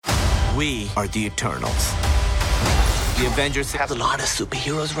We are the Eternals. The Avengers have a lot of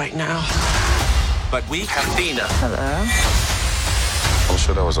superheroes right now. But we have Athena. I'm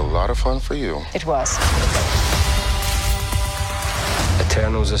sure that was a lot of fun for you. It was.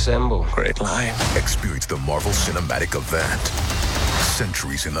 Eternals assemble. Great line. Experience the Marvel Cinematic Event.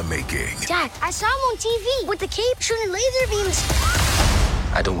 Centuries in the making. Dad, I saw him on TV with the cape shooting laser beams.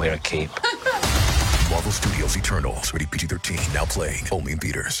 I don't wear a cape. Marvel Studios Eternals. Rated PG-13. Now playing. Only in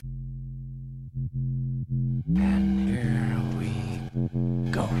theaters. And here we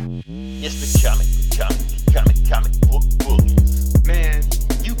go. It's the comic book bullies. Man,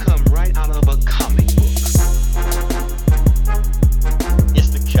 you come right out of a comic book. It's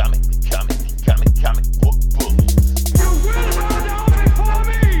the comic book bullies. You will bow down before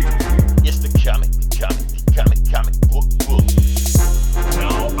me! It's the comic book bullies.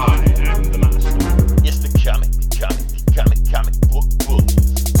 Now I am the master. It's the comic book bullies.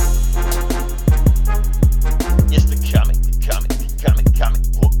 It's the comic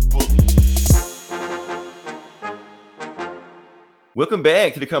book bullies. Welcome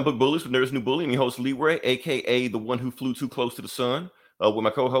back to the Comic Book Bullies with Nerds New Bully and your host Leroy, aka the one who flew too close to the sun, with my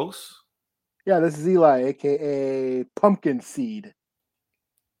co-host. Yeah, this is Eli, aka Pumpkin Seed.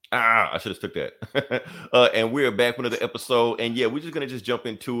 I should have took that. And we're back with another episode, and yeah, we're just gonna jump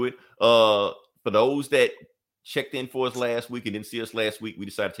into it. For those that checked in for us last week and didn't see us last week, we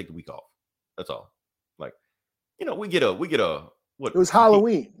decided to take the week off. That's all. Like, we get a what? It was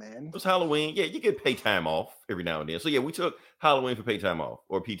Halloween, man. It was Halloween. Yeah, you get pay time off every now and then. So yeah, we took Halloween for pay time off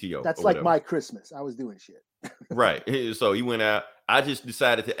or PTO. That's or like whatever. my Christmas. I was doing shit. Right. So he went out. I just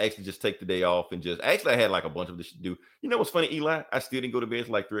decided to actually just take the day off and I had like a bunch of this to do. You know what's funny, Eli? I still didn't go to bed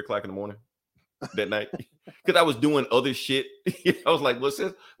till like 3:00 in the morning that night because I was doing other shit. I was like, well,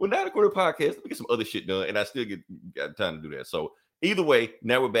 now to go to the podcast, let me get some other shit done. And I still got time to do that. So either way,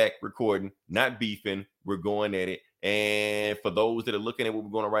 now we're back recording, not beefing. We're going at it. And for those that are looking at what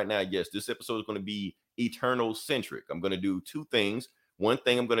we're going on right now, yes, this episode is going to be Eternal centric. I'm going to do two things. One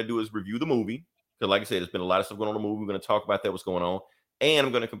thing I'm going to do is review the movie. Because like I said, there's been a lot of stuff going on in the movie. We're going to talk about that, what's going on. And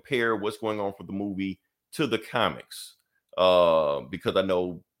I'm going to compare what's going on for the movie to the comics. Because I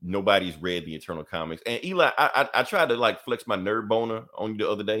know nobody's read the Eternal comics. And Eli, I tried to like flex my nerd boner on you the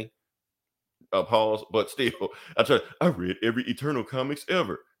other day. Pause. But still, I read every Eternal comics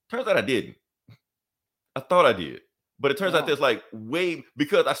ever. Turns out I didn't. I thought I did. But it turns out there's like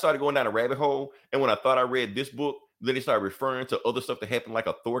because I started going down a rabbit hole. And when I thought I read this book, then they started referring to other stuff that happened, like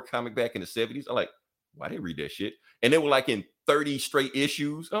a Thor comic back in the 70s. I'm like, why did I read that shit? And they were like in 30 straight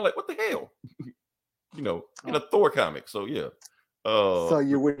issues. I'm like, what the hell? In a Thor comic. So yeah. So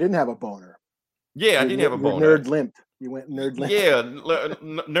you didn't have a boner. Yeah, I didn't have a boner. Nerd limp. You went nerd limp. Yeah,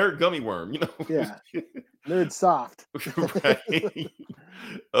 nerd gummy worm. Yeah. Nerd soft. Right.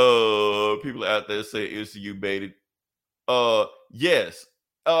 People out there say it's you baited. Yes.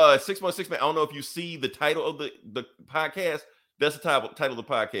 616 man. I don't know if you see the title of the podcast. That's the title of the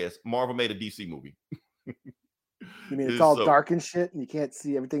podcast. Marvel made a DC movie. You mean it's all dark and shit, and you can't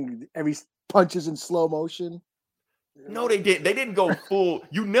see everything? Every punch is in slow motion. No, they didn't. They didn't go full.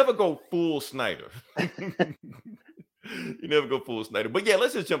 You never go full Snyder. You never go full Snyder. But yeah,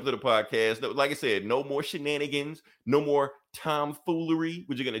 let's just jump to the podcast. Like I said, no more shenanigans, no more tomfoolery.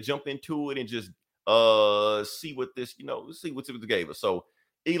 We're just gonna jump into it and just see what this, see what it gave us. So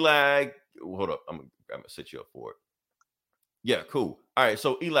Eli, hold up. I'm gonna set you up for it. Yeah, cool. All right,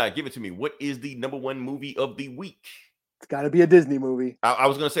 so Eli, give it to me. What is the number one movie of the week? It's got to be a Disney movie. I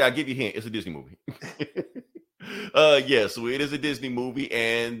was gonna say I'll give you a hint. It's a Disney movie. So it is a Disney movie,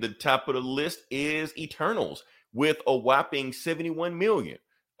 and the top of the list is Eternals with a whopping 71 million.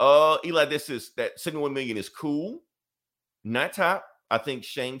 Eli, that 71 million is cool. Not top. I think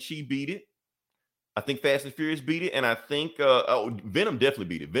Shang-Chi beat it. I think Fast and Furious beat it, and I think Venom definitely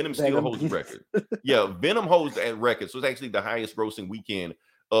beat it. Venom still holds the record. Yeah, Venom holds that record. So it's actually the highest grossing weekend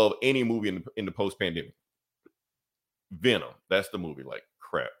of any movie in the post-pandemic. Venom, that's the movie, like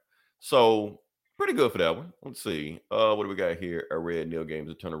crap. So pretty good for that one. Let's see. What do we got here? I read Neil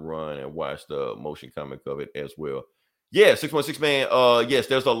Gaiman's A Turn to Run and watched the motion comic of it as well. Yeah, 616 man. Yes,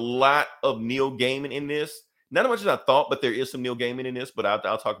 there's a lot of Neil Gaiman in this. Not as much as I thought, but there is some Neil Gaiman in this, but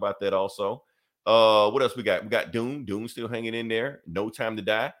I'll talk about that also. What else we got? We got Doom. Doom still hanging in there. No Time to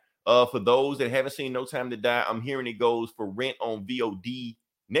Die. For those that haven't seen No Time to Die, I'm hearing it goes for rent on VOD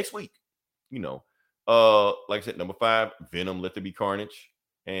next week. Like I said, number 5, Venom, Let There Be Carnage.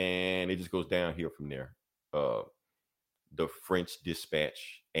 And it just goes down here from there. The French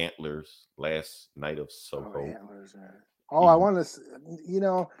Dispatch, Antlers, Last Night of Soho. Antlers. I want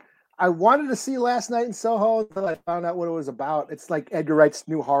to, I wanted to see Last Night in Soho until I found out what it was about. It's like Edgar Wright's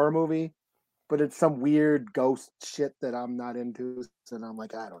new horror movie, but it's some weird ghost shit that I'm not into. And I'm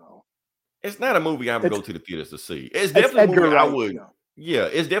like, I don't know. It's not a movie I would go to the theaters to see. It's definitely a movie I would. Yeah,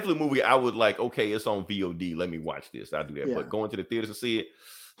 it's definitely a movie I would like. Okay, it's on VOD. Let me watch this. I do that. Yeah. But going to the theaters to see it,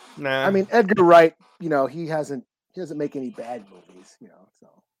 nah. I mean, Edgar Wright. He doesn't make any bad movies. So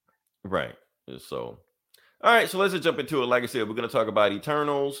right. So, all right. So let's just jump into it. Like I said, we're going to talk about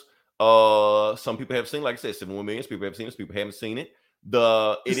Eternals. Some people have seen, like I said, 71 million. People have seen it. People haven't seen it.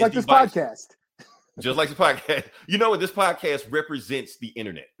 Just like this podcast. Just like the podcast. You know what? This podcast represents the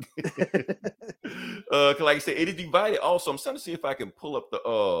internet. Like I said, it is divided. Also, I'm trying to see if I can pull up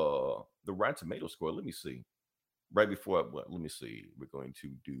the Rotten Tomato score. Let me see. Right before let me see. We're going to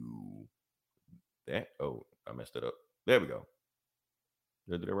do that. Oh, I messed it up. There we go.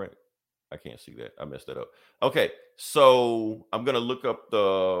 Did I do that right? I can't see that. I messed that up. Okay, so I'm gonna look up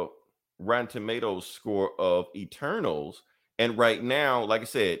the Rotten Tomatoes score of Eternals. And right now, like I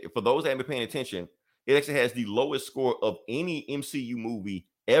said, for those that haven't been paying attention, it actually has the lowest score of any MCU movie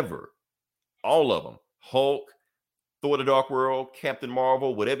ever. All of them. Hulk, Thor: The Dark World, Captain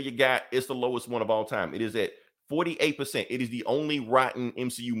Marvel, whatever you got, it's the lowest one of all time. It is at 48%. It is the only rotten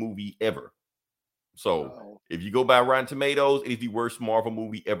MCU movie ever. So if you go by Rotten Tomatoes, it is the worst Marvel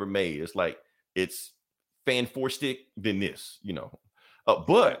movie ever made. It's like it's fan-forstic than this,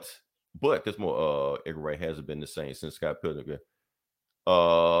 But there's more. Edgar Wright hasn't been the same since Scott Pilgrim.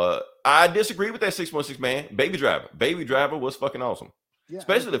 I disagree with that 616 man. Baby Driver was fucking awesome. Yeah,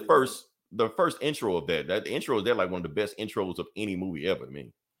 especially the first intro of that. That intro is like one of the best intros of any movie ever. I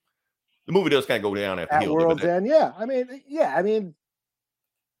mean, the movie does kind of go down after At World's End. Yeah, I mean,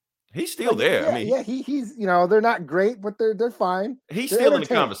 he's still there. Yeah, I mean, he's they're not great, but they're fine. He's still in the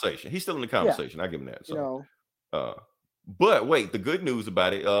conversation. I give him that. So, but wait, the good news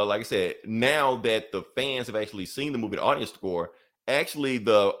about it, like I said, now that the fans have actually seen the movie, the audience score, actually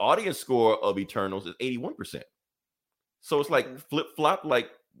the audience score of Eternals is 81%. So it's like flip-flop,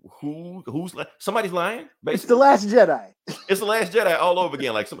 like who's somebody's lying, basically. It's The Last Jedi. It's The Last Jedi all over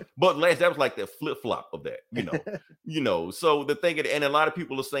again, but that was like the flip-flop of that, So the thing, and a lot of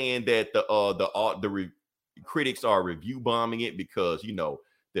people are saying that the critics are review bombing it because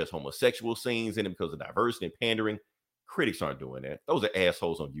there's homosexual scenes in it because of diversity and pandering. Critics aren't doing that. Those are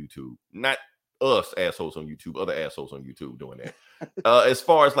assholes on YouTube, not us assholes on YouTube, other assholes on YouTube doing that. As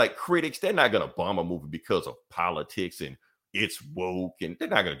far as like critics, they're not going to bomb a movie because of politics and it's woke, and they're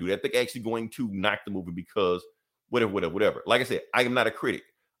not going to do that. They're actually going to knock the movie because whatever. Like I said, I am not a critic.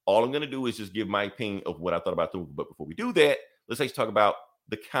 All I'm going to do is just give my opinion of what I thought about the movie. But before we do that, let's actually talk about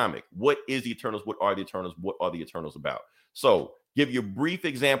the comic. What is the Eternals? What are the Eternals? What are the Eternals about? So give you a brief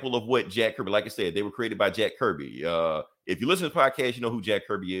example of what Jack Kirby, like I said, they were created by Jack Kirby. If you listen to the podcast, you know who Jack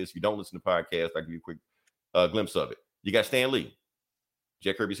Kirby is. If you don't listen to the podcast, I'll give you a quick glimpse of it. You got Stan Lee.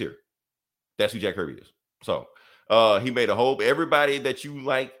 Jack Kirby's here. That's who Jack Kirby is. So he made a whole, everybody that you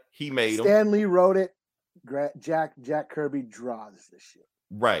like, he made them. Stan Lee wrote it. Jack Kirby draws this shit.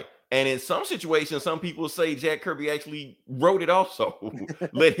 Right. And in some situations, some people say Jack Kirby actually wrote it also.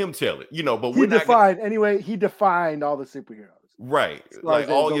 Let him tell it, but he defined all the superheroes. Right. Like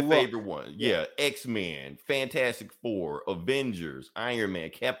all your favorite ones. Yeah. X-Men, Fantastic Four, Avengers, Iron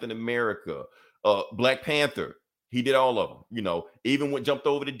Man, Captain America, Black Panther. He did all of them, even when jumped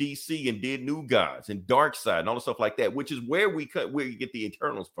over to DC and did New Gods and Darkseid and all the stuff like that, which is where you get the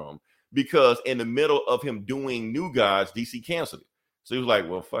Eternals from, because in the middle of him doing New Gods, DC canceled it. So he was like,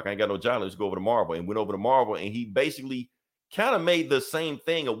 well, fuck, I ain't got no job. Let's go over to Marvel, and went over to Marvel, and he basically kind of made the same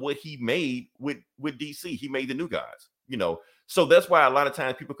thing of what he made with DC. He made the New Gods, So that's why a lot of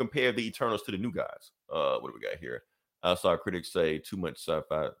times people compare the Eternals to the New Gods. What do we got here? I saw critics say too much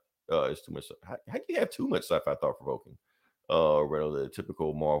sci-fi. It's too much. How do you have too much sci-fi thought-provoking? Rather than the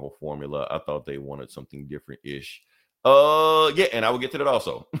typical Marvel formula. I thought they wanted something different-ish. Yeah, and I will get to that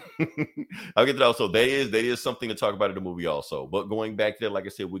also. I'll get to that also. That is something to talk about in the movie also. But going back to that, like I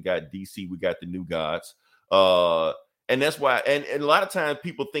said, we got DC, we got the New Gods. And that's why, and a lot of times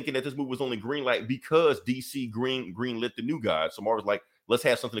people thinking that this movie was only green light because DC green lit the New Gods. So Marvel's like, let's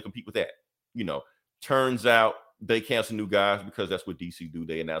have something to compete with that. Turns out they canceled New Gods because that's what DC do.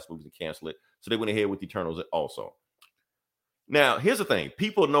 They announced movies and cancel it. So they went ahead with Eternals also. Now, here's the thing.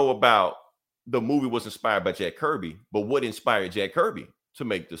 People know about the movie was inspired by Jack Kirby, but what inspired Jack Kirby to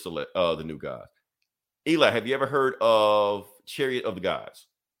make the New Gods? Eli, have you ever heard of Chariot of the Gods?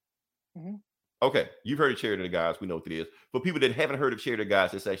 Mm-hmm. Okay, you've heard of Chariot of the Gods. We know what it is. For people that haven't heard of Chariot of the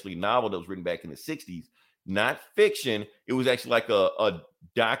Gods, it's actually a novel that was written back in the 60s. Not fiction. It was actually like a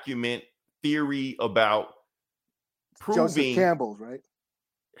document theory about proving... Joseph Campbell's, right?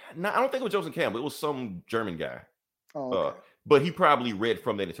 No, I don't think it was Joseph Campbell. It was some German guy. Oh, okay. But he probably read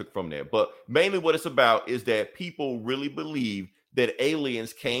from that and took from there. But mainly what it's about is that people really believe that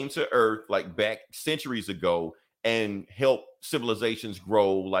aliens came to Earth like back centuries ago and helped civilizations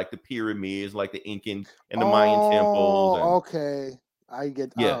grow, like the pyramids, like the Incan and the Mayan temples. And, okay. I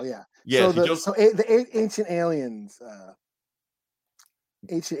get. Yeah. Oh, yeah. yeah, So the ancient aliens.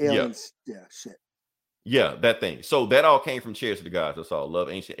 Yeah. Shit. yeah, that thing. So that all came from Chariots of the Gods. That's all. Love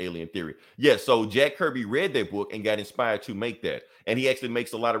Ancient Alien Theory. Yeah, so Jack Kirby read that book and got inspired to make that. And he actually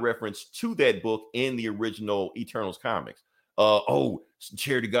makes a lot of reference to that book in the original Eternals comics. Chariots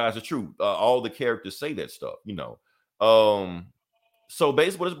of the Gods are true. All the characters say that stuff, you know. So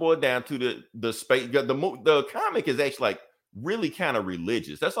basically what it's boiled down to, the space, the comic is actually like really kind of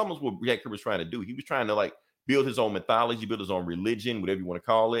religious. That's almost what Jack Kirby was trying to do. He was trying to like build his own mythology, build his own religion, whatever you want to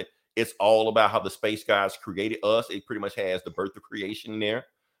call it. It's all about how the space gods created us. It pretty much has the birth of creation in there.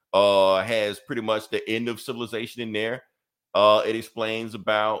 Has pretty much the end of civilization in there. It explains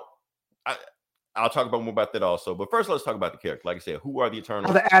about. I'll talk about more about that also. But first, let's talk about the character. Like I said, who are the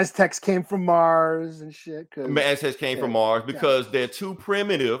Eternals? The Aztecs came from Mars and shit. Aztecs came from Mars because they're too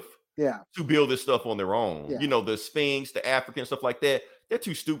primitive. Yeah. To build this stuff on their own. Yeah. You know, the Sphinx, the African stuff like that. They're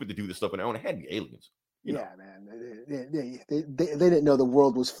too stupid to do this stuff on their own. It had to be aliens. You know? Man. They didn't know the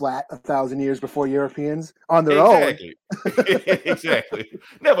world was flat 1,000 years before Europeans on their own. Exactly.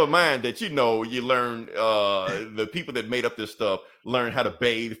 Never mind that, you know, you learn the people that made up this stuff learn how to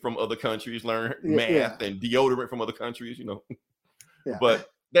bathe from other countries, learn math and deodorant from other countries, you know.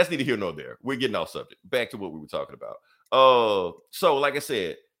 But that's neither here nor there. We're getting off subject. Back to what we were talking about. So like I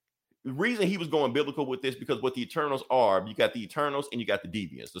said, the reason he was going biblical with this, because what the Eternals are, you got the Eternals and you got the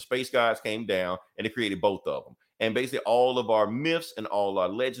Deviants. The space gods came down and they created both of them. And basically all of our myths and all our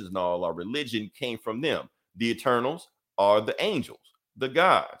legends and all our religion came from them. The Eternals are the angels, the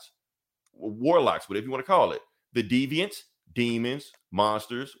gods, warlocks, whatever you want to call it. The Deviants, demons,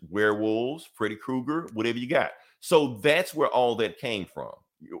 monsters, werewolves, Freddy Krueger, whatever you got. So that's where all that came from,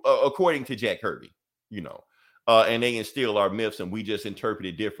 according to Jack Kirby, you know. And they instill our myths and we just interpret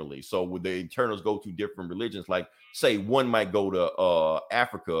it differently. So would the Eternals go to different religions? Like, say one might go to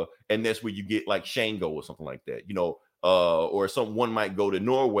Africa, and that's where you get like Shango or something like that, you know, or one might go to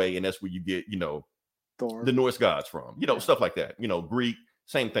Norway, and that's where you get, you know, Thor. The Norse gods from, you know, stuff like that, you know, Greek,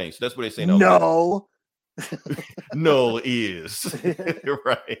 same thing. So that's what they say. No. No is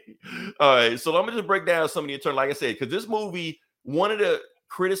right. All right. So I'm gonna just break down some of the Eternals, like I said, because this movie, one of the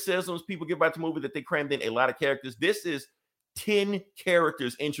criticisms people give about the movie that they crammed in a lot of characters. This is 10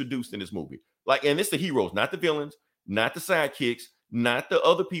 characters introduced in this movie. Like, and it's the heroes, not the villains, not the sidekicks, not the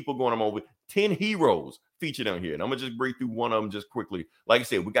other people going on over. 10 heroes featured on here. And I'm gonna just break through one of them just quickly. Like I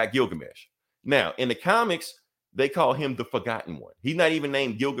said, we got Gilgamesh. Now, in the comics, they call him the Forgotten One. He's not even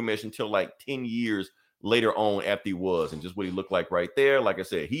named Gilgamesh until like 10 years later on after he was, and just what he looked like right there. Like I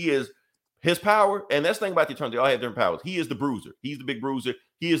said, he is his power, and that's the thing about the Eternals, they all have different powers. He is the bruiser. He's the big bruiser.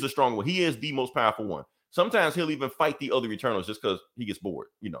 He is the strong one. He is the most powerful one. Sometimes he'll even fight the other Eternals just because he gets bored,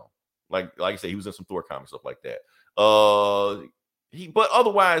 you know. Like I said, he was in some Thor comics, stuff like that. But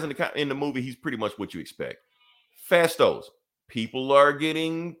otherwise in the movie, he's pretty much what you expect. Phastos. People are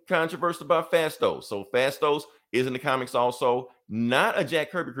getting controversial about Phastos. So Phastos is in the comics also, not a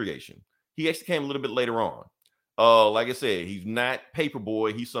Jack Kirby creation. He actually came a little bit later on. Like I said, he's not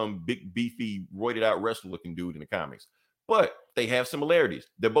Paperboy. He's some big, beefy, roided out wrestler looking dude in the comics. But they have similarities.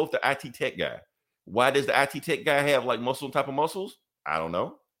 They're both the IT tech guy. Why does the IT tech guy have like muscle on top of muscles? I don't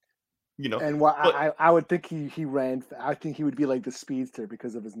know. You know, and I would think he ran. I think he would be like the speedster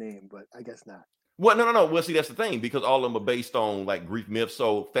because of his name, but I guess not. Well, no. Well, see, that's the thing, because all of them are based on like Greek myths.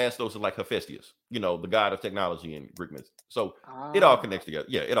 So Phastos is like Hephaestus, you know, the god of technology in Greek myths. So it all connects together.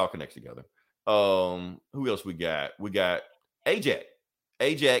 Yeah, it all connects together. Who else we got? We got Ajak.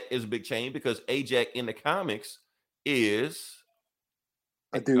 Ajak is a big change because Ajak in the comics is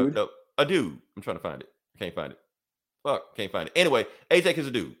a dude. A dude. I'm trying to find it. Can't find it. Fuck, can't find it. Anyway, Ajak is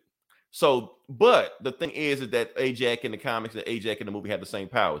a dude. So, but the thing is that Ajak in the comics and Ajak in the movie have the same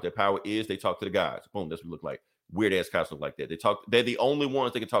powers. Their power is they talk to the gods. Boom, that's what it look like. Weird ass costumes like that. They're the only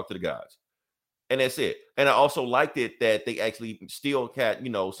ones that can talk to the gods. And that's it. And I also liked it that they actually still got, you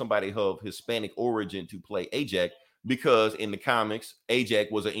know, somebody of Hispanic origin to play Ajak, because in the comics,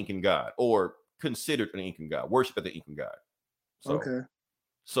 Ajak was an Incan god, or considered an Incan god, worshipped as the Incan god. So, okay.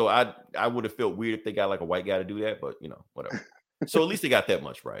 So I would have felt weird if they got like a white guy to do that, but you know, whatever. So at least they got that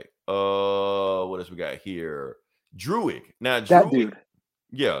much right. What else we got here? Druig. Now, that dude.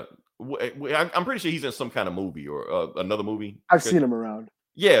 Yeah. I'm pretty sure he's in some kind of movie or another movie. I've seen him around.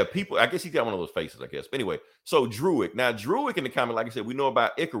 Yeah, people. I guess he got one of those faces. I guess. But anyway, so Druig. Now Druig in the comic, like I said, we know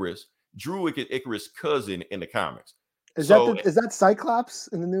about Icarus. Druig is Icarus' cousin in the comics. Is So that Cyclops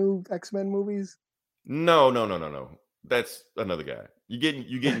in the new X-Men movies? no. That's another guy. You're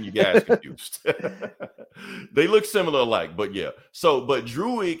getting you guys confused. They look similar alike, but yeah. So, but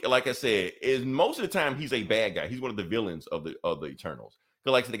Druig, like I said, is most of the time he's a bad guy. He's one of the villains of the Eternals.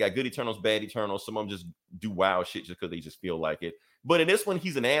 Because like I said, they got good Eternals, bad Eternals. Some of them just do wild shit just because they just feel like it. But in this one,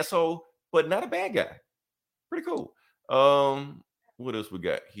 he's an asshole, but not a bad guy. Pretty cool. What else we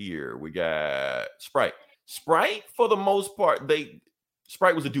got here? We got Sprite. Sprite, for the most part,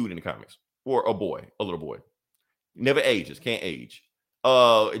 Sprite was a dude in the comics, or a little boy. Never ages, can't age.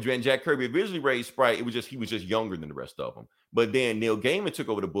 When Jack Kirby originally raised Sprite, he was just younger than the rest of them. But then Neil Gaiman took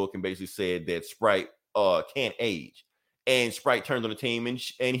over the book and basically said that Sprite can't age, and Sprite turned on the team,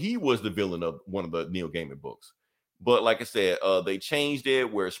 and he was the villain of one of the Neil Gaiman books. But like I said, they changed it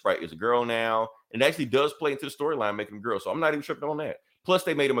where Sprite is a girl now, and it actually does play into the storyline, making him a girl. So I'm not even tripping on that. Plus,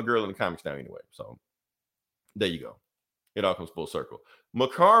 they made him a girl in the comics now anyway. So there you go. It all comes full circle.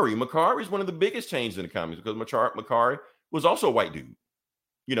 Makari is one of the biggest changes in the comics because Makari was also a white dude.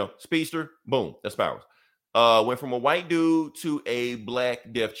 You know, speedster, boom, that's powers. Went from a white dude to a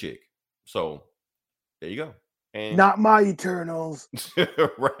black deaf chick. So there you go. And Not my Eternals.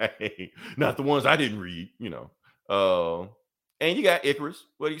 right. Not the ones I didn't read, you know. And you got Icarus.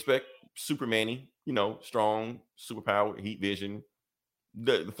 What do you expect? Superman-y, you know, strong, superpower, heat vision,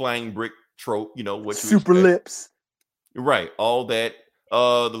 the flying brick trope, you know, what you Super expect. lips. Right, all that.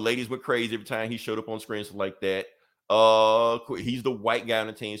 The ladies went crazy every time he showed up on screen, stuff like that. He's the white guy on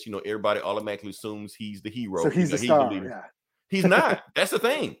the team, so you know everybody automatically assumes he's the hero. So he's You know, the star. leader. Yeah. He's not. That's the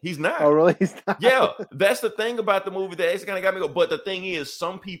thing. He's not. Oh, really? He's not. Yeah, that's the thing about the movie that kind of got me go. But the thing is,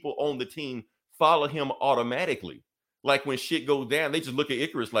 some people on the team follow him automatically. Like when shit goes down, they just look at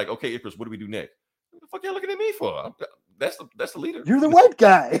Icarus like, okay, Icarus, what do we do next? What the fuck y'all looking at me for? That's the leader. You're the white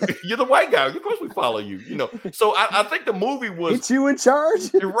guy. You're the white guy. Of course we follow you. You know. So I think the movie was Ain't you in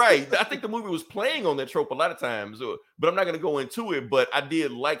charge? right. I think the movie was playing on that trope a lot of times. But I'm not going to go into it. But I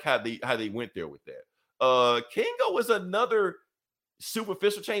did like how they went there with that. Kingo is another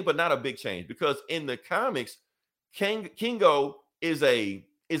superficial change, but not a big change because in the comics, Kingo is a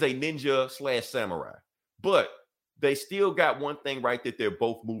ninja / samurai, but they still got one thing right, that they're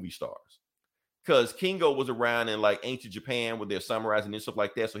both movie stars. Because Kingo was around in like ancient Japan with their samurais and stuff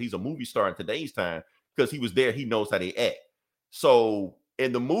like that, so he's a movie star in today's time because he was there. He knows how they act. So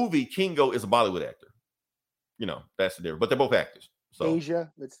in the movie, Kingo is a Bollywood actor. You know, that's the difference. But they're both actors. So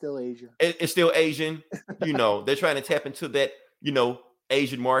Asia, it's still Asia. it's still Asian. You know, they're trying to tap into that, you know,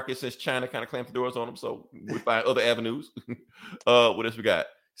 Asian market since China kind of clamped the doors on them. So we find other avenues. What else we got?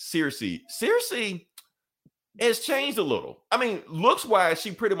 Circe has changed a little. I mean, looks wise,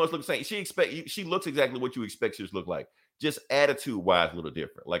 she pretty much looks the same. She looks exactly what you expect she to look like. Just attitude wise, a little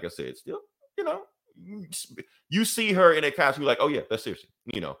different. Like I said, still, you know, you see her in a costume, you're like, oh yeah, that's Circe.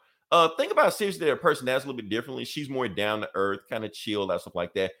 You know, think about Circe, their personality a little bit differently. She's more down to earth, kind of chill, that stuff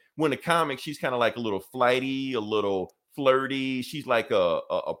like that. When in the comics, she's kind of like a little flighty, a little flirty. She's like a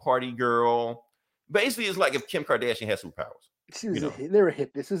party girl. Basically, it's like if Kim Kardashian had superpowers. They were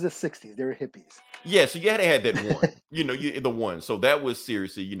hip. This was the 60s. They were hippies. Yeah, so you had to have that one. You know, the one. So that was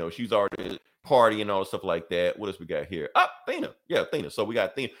Circe. You know, she's already party and all stuff like that. What else we got here? Athena. Yeah, Athena. So we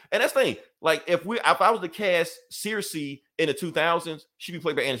got Athena. And that's the thing. Like, if I was to cast Circe in the 2000s, she'd be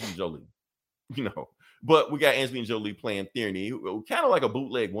played by Angelina Jolie. You know, but we got Angelina Jolie playing Thierry, kind of like a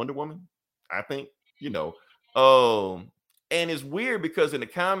bootleg Wonder Woman, I think. You know, and it's weird because in the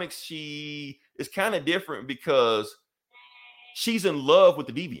comics she is kind of different because she's in love with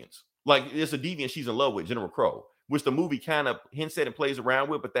the deviants. Like, it's a deviant she's in love with, General Crow, which the movie kind of hints at and plays around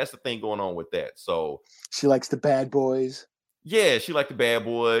with, but that's the thing going on with that. So she likes the bad boys. Yeah, she liked the bad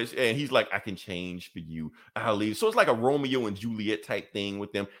boys, and he's like, I can change for you. I'll leave. So it's like a Romeo and Juliet type thing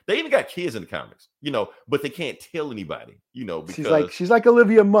with them. They even got kids in the comics, you know, but they can't tell anybody, you know, because she's like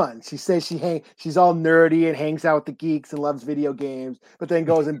Olivia Munn. She says she's all nerdy and hangs out with the geeks and loves video games, but then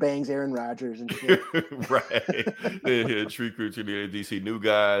goes and bangs Aaron Rodgers and shit. Right. Here, Tree Crew to the DC New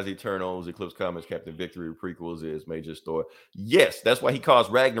Guys, Eternals, Eclipse Comics, Captain Victory, prequels is major story. Yes, that's why he calls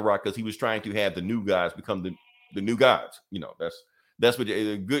Ragnarok, because he was trying to have the new guys become the new gods. You know, that's what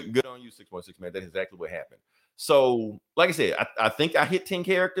good on you, 616 man. That's exactly what happened. So, like I said, I think I hit 10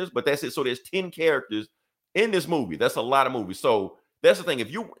 characters, but that's it. So there's 10 characters in this movie. That's a lot of movies. So that's the thing.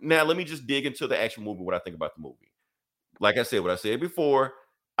 Now let me just dig into the actual movie, what I think about the movie. Like I said, what I said before,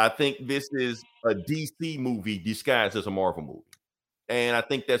 I think this is a DC movie disguised as a Marvel movie. And I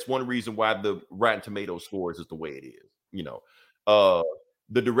think that's one reason why the Rotten Tomatoes scores is the way it is. You know,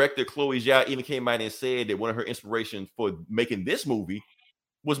 the director Chloe Zhao even came out and said that one of her inspirations for making this movie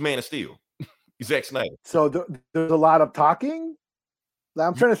was Man of Steel. Zack Snyder. So there's a lot of talking.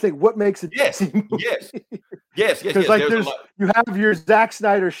 I'm trying to think what makes it. Yes. Because like you have your Zack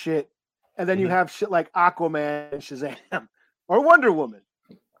Snyder shit, and then you have shit like Aquaman and Shazam or Wonder Woman.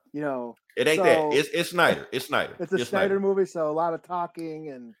 You know, it ain't that. It's Snyder. It's Snyder. It's a Snyder movie, so a lot of talking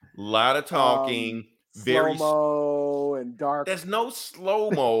and a lot of talking. Very slow-mo and dark. There's no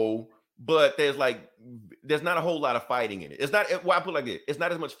slow-mo, but there's not a whole lot of fighting in it. It's not. Well, I put it like this: it's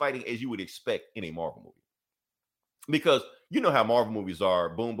not as much fighting as you would expect in a Marvel movie, because you know how Marvel movies are.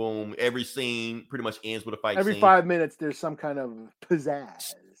 Boom, boom. Every scene pretty much ends with a fight. Every 5 minutes, there's some kind of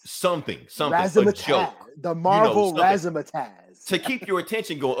pizzazz. Something. A joke. The Marvel razzmatazz. To keep your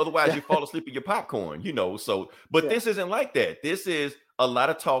attention going. Otherwise, you fall asleep in your popcorn, you know. So, but this isn't like that. This is a lot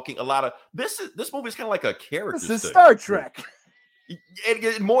of talking, a lot of this movie is kind of like a character. This is Star Trek.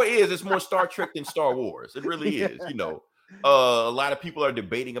 It's more Star Trek than Star Wars. It really is, you know. A lot of people are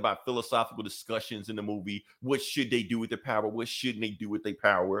debating about philosophical discussions in the movie. What should they do with their power? What shouldn't they do with their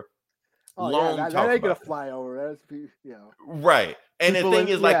power? That ain't gonna fly over. That's right. And the thing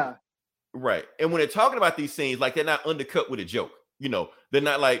is, like, right. And when they're talking about these scenes, like, they're not undercut with a joke. You know, they're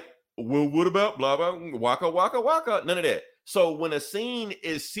not like, well, what about blah blah waka waka waka? None of that. So when a scene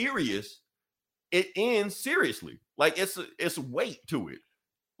is serious, it ends seriously. Like it's weight to it,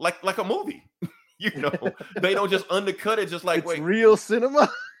 like a movie. You know, they don't just undercut it. Just like it's real cinema.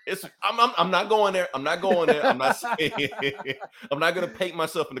 I'm not going there. I'm not going there. I'm not saying. I'm not going to paint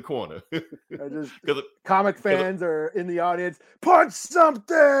myself in the corner. Because comic fans are in the audience. Punch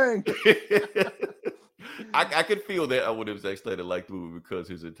something. I could feel that. I would have Zack Snyder liked the movie because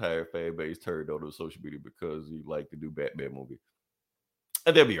his entire fan base turned on social media because he liked the new Batman movie.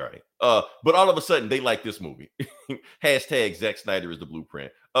 And they'll be all right. But all of a sudden, they like this movie. Hashtag Zack Snyder is the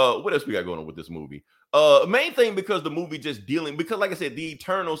blueprint. What else we got going on with this movie? Main thing, because the movie because like I said, the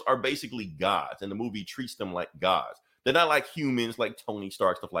Eternals are basically gods, and the movie treats them like gods. They're not like humans, like Tony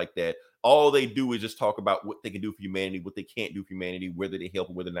Stark, stuff like that. All they do is just talk about what they can do for humanity, what they can't do for humanity, whether they help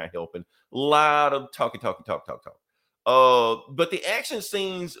and whether they're not helping. A lot of talk. But the action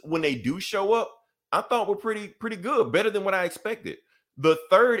scenes, when they do show up, I thought were pretty good, better than what I expected. The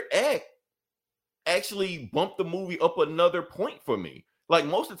third act actually bumped the movie up another point for me. Like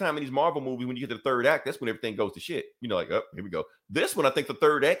most of the time in these Marvel movies, when you get to the third act, that's when everything goes to shit. You know, like, oh, here we go. This one, I think the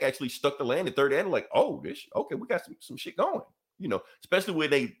third act actually stuck the landing. Third act, like, oh, okay, we got some shit going. You know, especially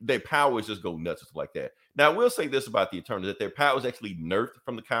when their powers just go nuts and stuff like that. Now, I will say this about the Eternals, that their powers actually nerfed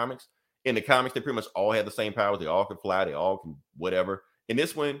from the comics. In the comics, they pretty much all have the same powers. They all can fly. They all can whatever. In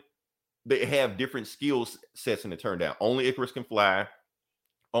this one, they have different skill sets in the turn down. Only Icarus can fly.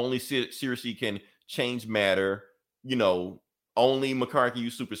 Only Circe can change matter. You know, only Makar can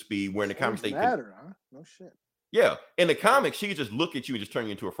use super speed. Where in the comics, they matter, huh? No shit. Yeah, in the comics, she could just look at you and just turn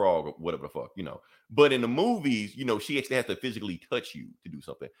you into a frog or whatever the fuck, you know. But in the movies, you know, she actually has to physically touch you to do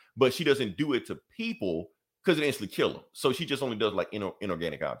something. But she doesn't do it to people because it instantly kill them. So she just only does like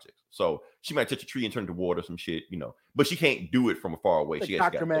inorganic objects. So she might touch a tree and turn to water, some shit, you know. But she can't do it from far away. Like she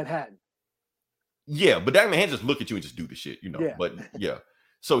Dr. Manhattan. Yeah, but Dr. Manhattan just look at you and just do the shit, you know. Yeah. But yeah,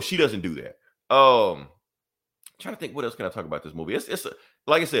 so she doesn't do that. I'm trying to think, what else can I talk about this movie? It's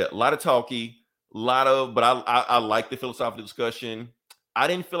like I said, a lot of talky. But I like the philosophical discussion. I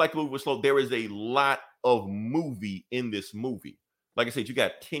didn't feel like the movie was slow. There is a lot of movie in this movie. Like I said, you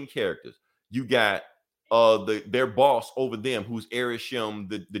got 10 characters. You got their boss over them, who's Erisham,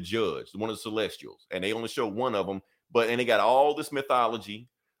 the judge, one of the Celestials, and they only show one of them. And they got all this mythology.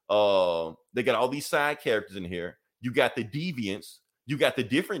 They got all these side characters in here. You got the deviants. You got the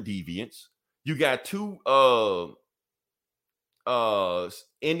different deviants. You got two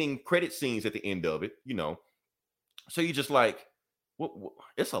ending credit scenes at the end of it, you know. So you just like, what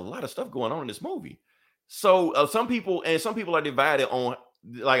it's a lot of stuff going on in this movie. So some people are divided on,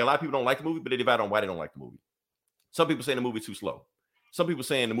 like, a lot of people don't like the movie, but they divide on why they don't like the movie. Some people saying the movie's too slow. Some people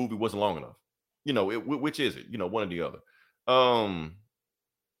saying the movie wasn't long enough. You know, which is it? You know, one or the other.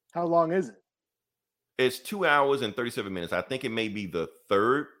 How long is it? It's 2 hours and 37 minutes. I think it may be the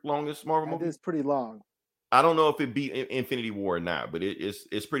third longest Marvel movie. It is pretty long. I don't know if it beat Infinity War or not, but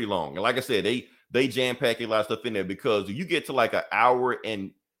it's pretty long. And like I said, they jam pack a lot of stuff in there, because you get to like an hour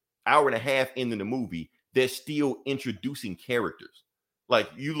and a half into the movie, they're still introducing characters. Like,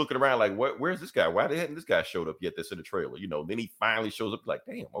 you looking around like, where's this guy? Why hadn't this guy showed up yet? That's in the trailer, you know. Then he finally shows up. Like,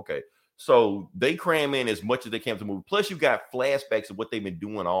 damn, okay. So they cram in as much as they can to the movie. Plus, you got flashbacks of what they've been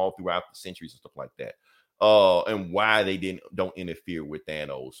doing all throughout the centuries and stuff like that. And why they don't interfere with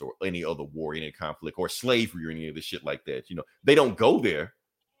Thanos or any other war, any conflict, or slavery, or any of the shit like that. You know, they don't go there,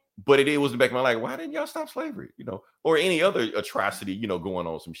 But it was in the back of my life, why didn't y'all stop slavery? Or any other atrocity, going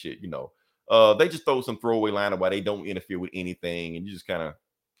on some shit, They just throw some throwaway line of why they don't interfere with anything, and you just kind of,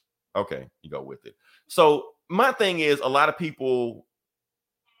 okay, you go with it. So my thing is, a lot of people,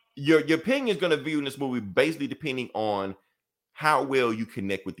 your opinion is going to view in this movie basically depending on how well you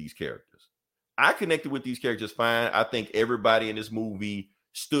connect with these characters. I connected with these characters fine. I think everybody in this movie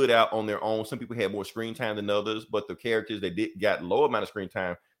stood out on their own. Some people had more screen time than others, but the characters that got low amount of screen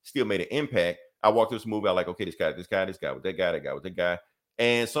time still made an impact. I walked through this movie, I like, okay, this guy, with that guy.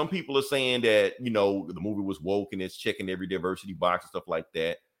 And some people are saying that, the movie was woke and it's checking every diversity box and stuff like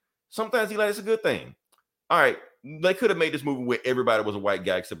that. Sometimes it's a good thing. All right, they could have made this movie where everybody was a white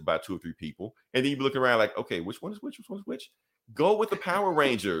guy except about 2 or 3 people. And then you be looking around like, okay, which one is which? Which one is which? Go with the Power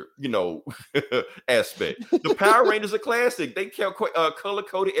Ranger, aspect. The Power Rangers are classic. They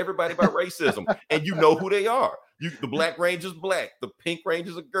color-coded everybody by racism. And you know who they are. The Black Ranger's black. The Pink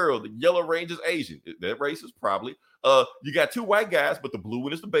Ranger's a girl. The Yellow Ranger's Asian. That racist, probably. You got 2 white guys, but the blue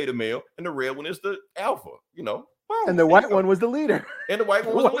one is the beta male and the red one is the alpha, Boom, and the white one was the leader. And the white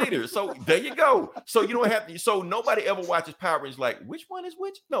one was the leader. So there you go. So you don't have to. So nobody ever watches Power Rangers like, which one is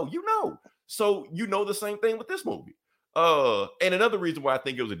which? No, So the same thing with this movie. And another reason why I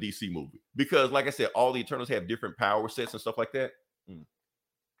think it was a DC movie, because like I said, all the Eternals have different power sets and stuff like that.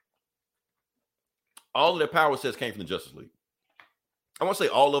 All of their power sets came from the Justice League. I won't say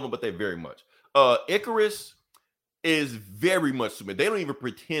all of them, but they very much. Icarus is very much Superman. They don't even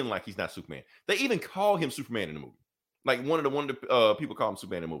pretend like he's not Superman. They even call him Superman in the movie. Like one of the people call him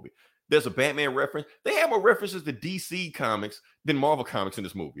Superman in the movie. There's a Batman reference. They have more references to DC comics than Marvel comics in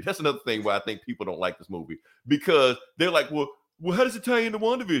this movie. That's another thing why I think people don't like this movie, because they're like, well, how does it tie into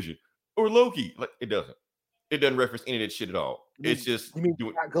WandaVision or Loki? Like, it doesn't. It doesn't reference any of that shit at all. It's just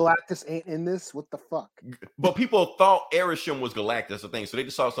Galactus ain't in this? What the fuck? But people thought Arishem was Galactus, that's the thing. So they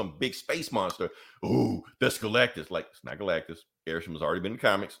just saw some big space monster. Ooh, that's Galactus. Like, it's not Galactus. Arishem has already been in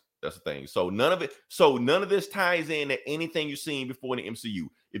comics. That's the thing. So none of this ties in to anything you've seen before in the MCU.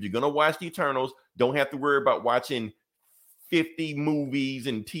 If you're gonna watch the Eternals, don't have to worry about watching 50 movies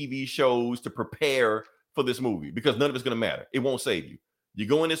and TV shows to prepare for this movie, because none of it's gonna matter. It won't save you. You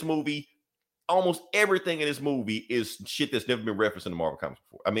go in this movie, almost everything in this movie is shit that's never been referenced in the Marvel comics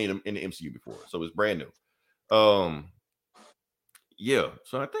before. I mean, in the MCU before. So it's brand new. Yeah.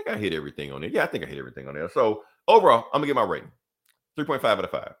 So I think I hit everything on it. Yeah, I think I hit everything on there. So overall, I'm gonna get my rating 3.5 out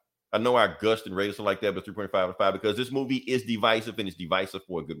of 5. I know I gushed and rated something like that, but 3.5 out of 5 because this movie is divisive, and it's divisive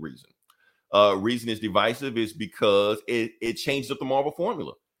for a good reason. Reason it's divisive is because it changes up the Marvel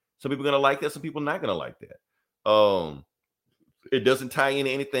formula. Some people are gonna like that, some people not gonna like that. It doesn't tie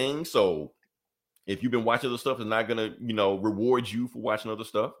into anything, so if you've been watching other stuff, it's not gonna, reward you for watching other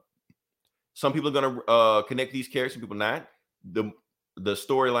stuff. Some people are gonna connect these characters, some people not. The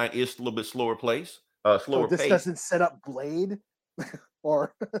storyline is a little bit slower pace. So this doesn't set up Blade,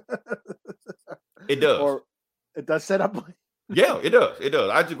 or it does. Or it does set up Blade. Yeah, it does. It does.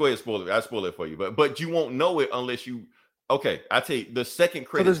 I just go ahead and spoil it. I spoil it for you, but you won't know it unless you. Okay, I tell you the second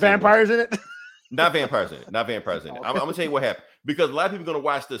credit. So there's vampires in it. Not vampires in it. Not vampires in it. I'm gonna tell you what happened, because a lot of people are gonna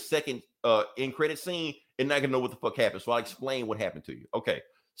watch the second end credit scene and not gonna know what the fuck happened. So I'll explain what happened to you. Okay,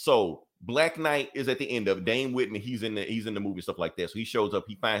 so Black Knight is at the end of it. Dane Whitman. He's in the movie, stuff like that. So he shows up.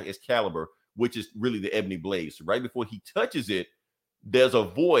 He finds Excalibur, which is really the Ebony Blade. So right before he touches it, there's a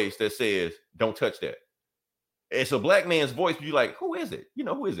voice that says, "Don't touch that." It's a black man's voice. But you're like, who is it?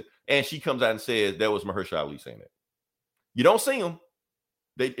 Who is it? And she comes out and says, that was Mahershala Ali saying that. You don't see him.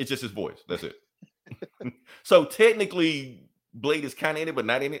 It's just his voice. That's it. So technically, Blade is kind of in it, but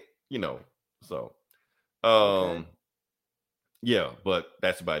not in it. So, okay. Yeah, but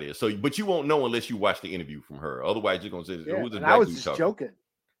that's about it. So, but you won't know unless you watch the interview from her. Otherwise, you're gonna say, yeah, "Who's this?" I was just talking? Joking.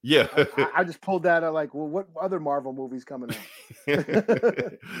 Yeah, I just pulled that out. Like, well, what other Marvel movies coming out?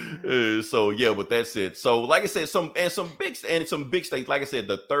 So yeah, but that's it. So like I said, some big stakes. Like I said,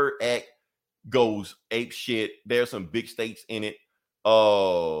 the third act goes ape shit. There's some big stakes in it.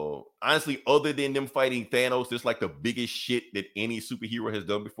 Honestly, other than them fighting Thanos, this like the biggest shit that any superhero has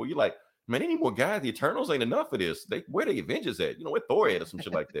done before. You're like, man, any more guys? The Eternals ain't enough for this. Where the Avengers at? Where Thor at or some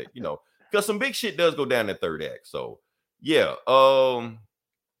shit like that. Because some big shit does go down in the third act. So yeah.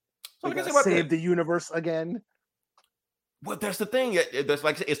 So like I said, save the universe again. Well, that's the thing. That's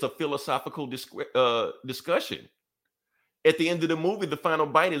like I said, it's a philosophical discussion. At the end of the movie, the final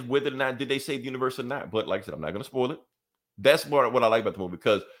bite is whether or not did they save the universe or not. But like I said, I'm not going to spoil it. That's what I like about the movie,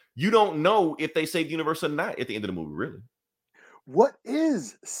 because you don't know if they save the universe or not at the end of the movie, really. What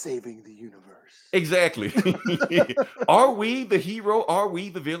is saving the universe? Exactly. Are we the hero? Are we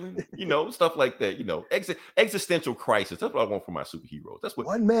the villain? Stuff like that. Existential crisis. That's what I want for my superheroes. That's what.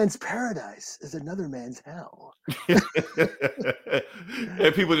 One man's paradise is another man's hell. And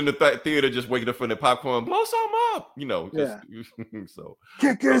people in the theater just waking up from their popcorn, blow some up. So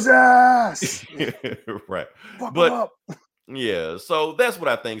kick his ass. Right. Fuck But him up. yeah, so that's what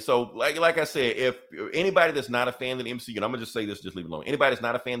I think. So, like I said, if anybody that's not a fan of the MCU, and I'm gonna just say this, just leave it alone. Anybody that's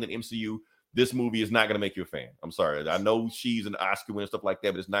not a fan of the MCU, this movie is not gonna make you a fan. I'm sorry. I know she's an Oscar winner and stuff like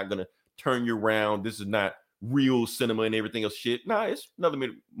that, but it's not gonna turn you around. This is not real cinema and everything else shit. Nah, it's another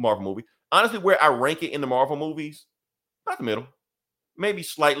Marvel movie. Honestly, where I rank it in the Marvel movies, not the middle, maybe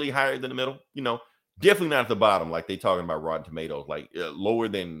slightly higher than the middle. Definitely not at the bottom, like they talking about Rotten Tomatoes, like lower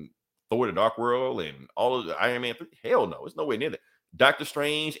than Thor: The Dark World and all of the Iron Man 3. Hell no, it's nowhere near that. Doctor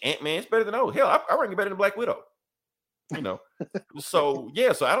Strange, Ant-Man, it's better than those. Hell, I rank it better than Black Widow. So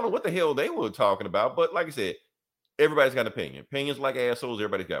yeah, so I don't know what the hell they were talking about, but like I said, everybody's got an opinion. Opinions like assholes,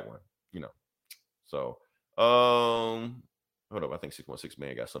 everybody's got one. So hold up, I think 616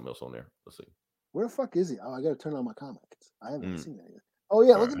 Man got something else on there. Let's see. Where the fuck is he? Oh, I gotta turn on my comics. I haven't seen that yet. Oh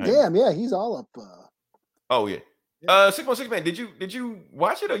yeah, look at damn, yeah, he's all up. Oh yeah. 616 Man, did you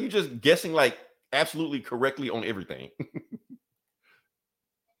watch it, or are you just guessing like absolutely correctly on everything?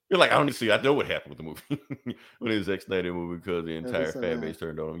 You're like, I don't need to see. I know what happened with the movie when it was Zack Snyder movie because the entire fan base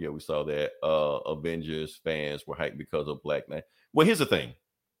turned on him. Yeah, we saw that. Avengers fans were hyped because of Black Knight. Well, here's the thing: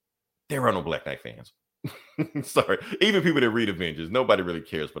 there are no Black Knight fans. Sorry, even people that read Avengers, nobody really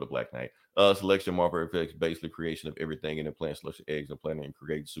cares for the Black Knight. Selection Marvel effects, basically creation of everything, and then plant selection eggs and planet and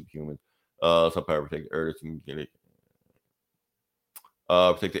create superhuman. Some power protect the Earth and get it.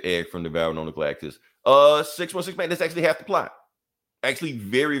 Protect the egg from devouring on the Galactus. 616 Man, that's actually half the plot. Actually,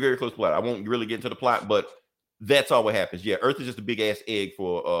 very, very close plot. I won't really get into the plot, but that's all what happens. Yeah, Earth is just a big ass egg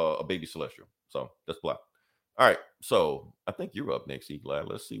for a baby celestial. So that's the plot. All right. So I think you're up next, Eli.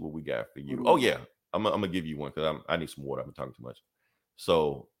 Let's see what we got for you. Oh yeah, I'm gonna give you one because I need some water. I've been talking too much.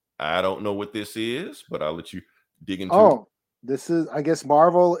 So I don't know what this is, but I'll let you dig into it. This is, I guess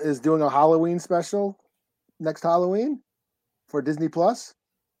Marvel is doing a Halloween special next Halloween for Disney Plus.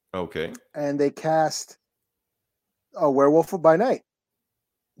 Okay. And they cast a Werewolf by Night,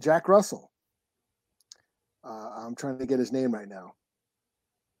 Jack Russell. I'm trying to get his name right now.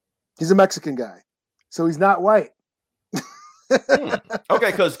 He's a Mexican guy, so he's not white.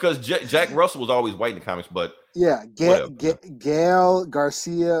 Okay, because Jack Russell was always white in the comics, but yeah, Gael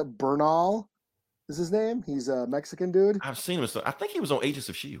Garcia Bernal is his name. He's a Mexican dude. I've seen him. So I think he was on Agents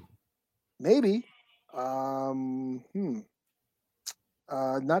of S.H.I.E.L.D. Maybe.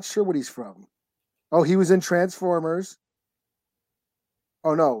 Not sure what he's from. Oh, he was in Transformers.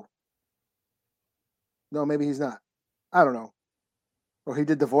 Oh no, maybe he's not. I don't know. Or he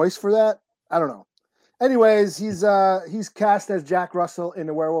did the voice for that. I don't know. Anyways, he's cast as Jack Russell in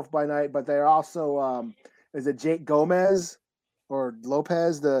The Werewolf by Night, but they're also is it Jake Gomez or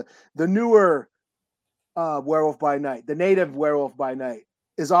Lopez, the newer Werewolf by Night, the native Werewolf by Night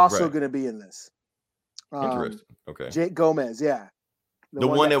is also going to be in this. Interesting. Okay. Jake Gomez, yeah. The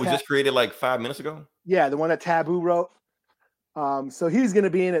one that was just created like 5 minutes ago? Yeah, the one that Taboo wrote. So he's going to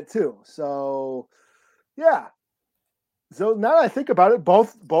be in it too. So, yeah. So now that I think about it,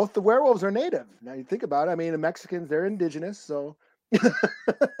 both the werewolves are native. Now you think about it, I mean, the Mexicans, they're indigenous, so.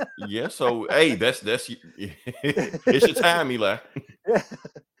 Yeah, so, hey, that's it's your time, Eli. Yeah.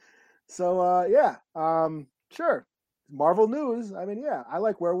 So, yeah, sure. Marvel News. I mean, yeah, I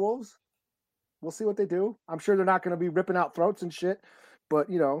like werewolves. We'll see what they do. I'm sure they're not going to be ripping out throats and shit, but,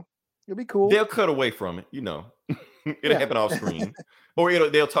 it'll be cool. They'll cut away from it, It'll happen off screen. Or,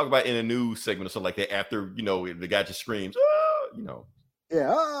 they'll talk about in a news segment or something like that after, the guy just screams,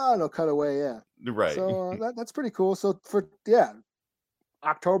 Yeah, they'll cut away, yeah. Right. So that's pretty cool. So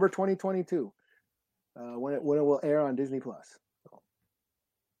October 2022, when it will air on Disney Plus.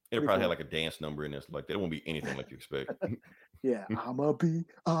 It'll probably have like a dance number in this like that. It won't be anything like you expect. Yeah, I'm a bee.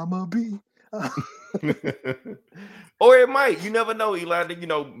 Or it might. You never know, Eli.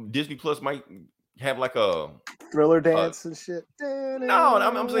 Disney Plus might have like a thriller dance and shit. No,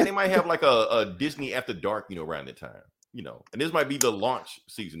 I'm saying they might have like a Disney After Dark, around the time. And this might be the launch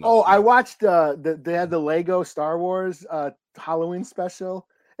season. Oh, I watched they had the Lego Star Wars Halloween special,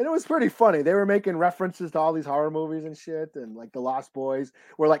 and it was pretty funny. They were making references to all these horror movies and shit, and like the Lost Boys,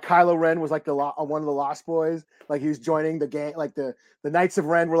 where like Kylo Ren was like one of the Lost Boys, like he was joining the gang, like the Knights of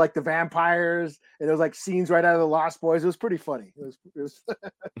Ren were like the vampires, and it was like scenes right out of the Lost Boys. It was pretty funny. It was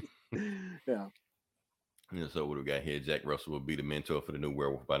yeah. Yeah, so what we got here? Jack Russell will be the mentor for the new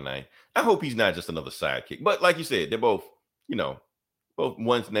Werewolf by Night. I hope he's not just another sidekick, but like you said, they're both, both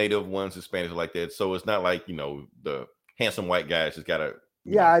one's native, one's Hispanic, like that. So it's not like the handsome white guys just got a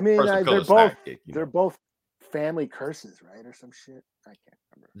Yeah, I mean, person of they're color both sidekick, they're both family curses, right, or some shit. I can't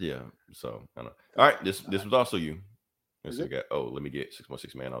remember. Yeah. So I don't know. All right, this was also you. Let's Is see, it? let me get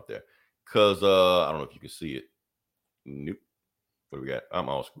 616 man out there. Cause I don't know if you can see it. Nope. What do we got? I'm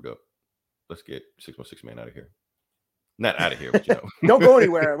all screwed up. Let's get 616 man out of here. Not out of here, but Don't go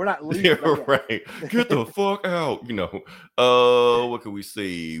anywhere. We're not leaving. Yeah, Okay. right. Get the fuck out. What can we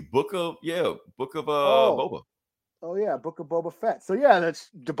see? Book of Boba. Oh yeah, Book of Boba Fett. So yeah,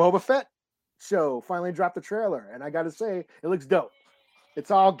 that's the Boba Fett show. Finally dropped the trailer, and I got to say, it looks dope. It's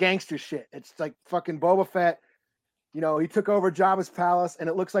all gangster shit. It's like fucking Boba Fett. He took over Jabba's palace, and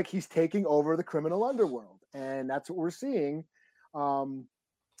it looks like he's taking over the criminal underworld, and that's what we're seeing.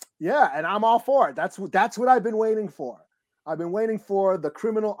 Yeah, and I'm all for it. That's what I've been waiting for. I've been waiting for the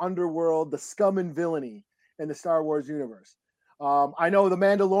criminal underworld, the scum and villainy in the Star Wars universe. I know The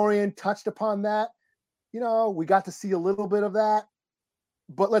Mandalorian touched upon that. We got to see a little bit of that,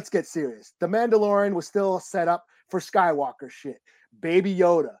 but let's get serious. The Mandalorian was still set up for Skywalker shit. Baby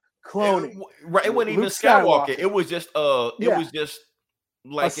Yoda, cloning. It wasn't even Luke Skywalker. It was just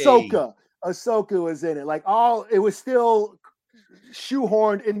like Ahsoka was in it. It was still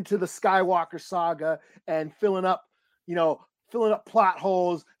shoehorned into the Skywalker saga and filling up plot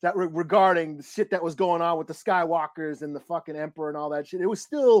holes that were regarding the shit that was going on with the Skywalkers and the fucking Emperor and all that shit. It was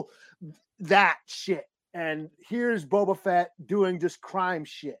still that shit. And here's Boba Fett doing just crime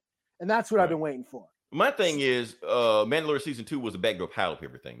shit. And that's what I've been waiting for. My thing is, Mandalorian season 2 was a backdoor pilot of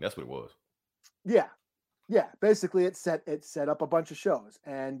everything. That's what it was. Yeah. Yeah. Basically it set up a bunch of shows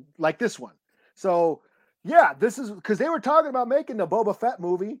and like this one. So yeah, this is because they were talking about making the Boba Fett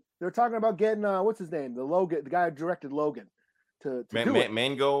movie. They were talking about getting what's his name? The guy who directed Logan to do it.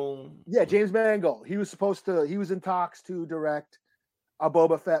 Mangold. Yeah, James Mangold. He was in talks to direct a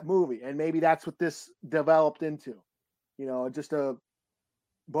Boba Fett movie, and maybe that's what this developed into. Just a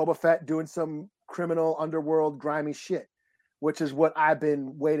Boba Fett doing some criminal underworld grimy shit, which is what I've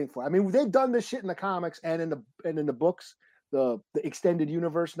been waiting for. I mean, they've done this shit in the comics and in the books, the extended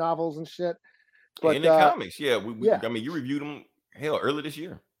universe novels and shit. But in the comics, yeah. I mean, you reviewed them early this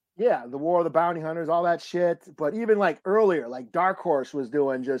year. Yeah, the War of the Bounty Hunters, all that shit. But even earlier, Dark Horse was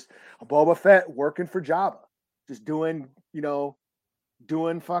doing just a Boba Fett working for Jabba, just doing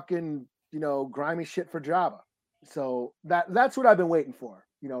fucking grimy shit for Jabba. So that's what I've been waiting for,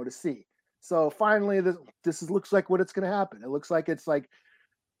 to see. So finally, this looks like what it's going to happen. It looks like it's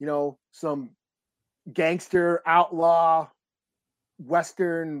some gangster outlaw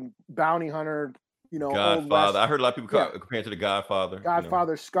Western bounty hunter. Godfather. I heard a lot of people compared to the Godfather.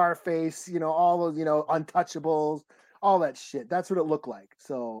 Godfather, Scarface, all those, Untouchables, all that shit. That's what it looked like.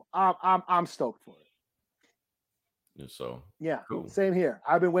 So I'm stoked for it. So yeah, cool. Same here.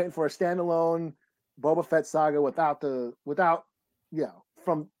 I've been waiting for a standalone Boba Fett saga without from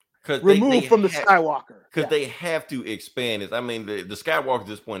removed from the Skywalker. Because they have to expand it. I mean, the Skywalker at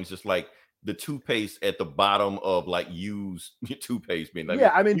this point is just like the toothpaste at the bottom of used toothpaste. I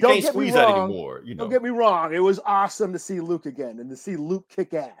mean, don't get squeeze me wrong, that anymore. Don't get me wrong. It was awesome to see Luke again and to see Luke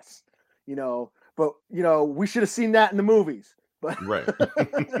kick ass. But we should have seen that in the movies. But right.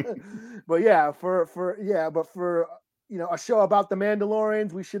 But yeah, for a show about the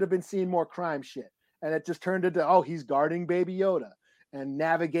Mandalorians, we should have been seeing more crime shit. And it just turned into he's guarding Baby Yoda and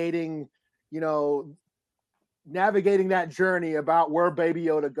navigating that journey about where Baby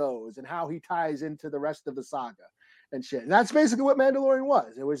Yoda goes and how he ties into the rest of the saga and shit. And that's basically what Mandalorian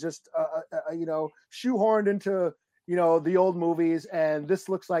was. It was just, shoehorned into, the old movies. And this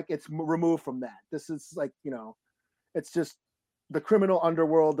looks like it's removed from that. This is it's just the criminal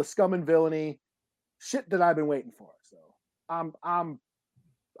underworld, the scum and villainy shit that I've been waiting for. So I'm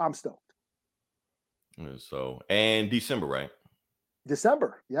stoked. So, and December, right?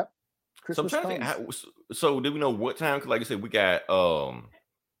 December. Yep. Christmas. So did we know what time? Because like I said, we got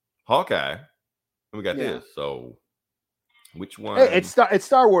Hawkeye and we got this. So which one? Hey, it's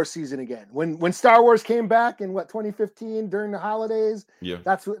Star Wars season again. When Star Wars came back in 2015 during the holidays,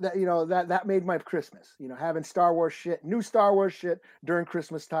 that's what that made my Christmas. Having Star Wars shit, new Star Wars shit during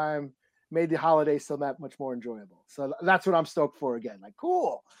Christmas time made the holidays so that much more enjoyable. So that's what I'm stoked for again.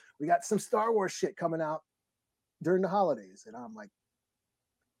 Cool. We got some Star Wars shit coming out during the holidays. And I'm like,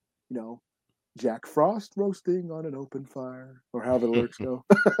 Jack Frost roasting on an open fire, or however the lyrics go.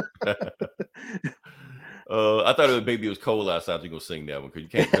 I thought it was cold outside. You're gonna sing that one because you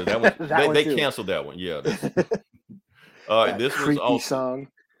can't. Because that one, they canceled that one. Yeah. All right, this was also song.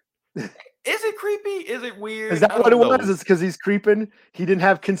 Is it creepy? Is it weird? Is that what it was? It's because he's creeping. He didn't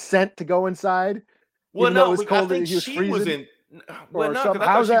have consent to go inside. Well, even though it no, was but I cold, think he was she was freezing? in. Or Well, no, something. because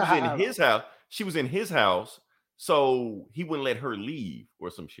I How's thought that? she I was don't in his house. She was in his house, so he wouldn't let her leave or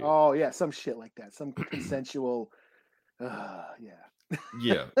some shit. Oh yeah, some shit like that. Some consensual. Yeah.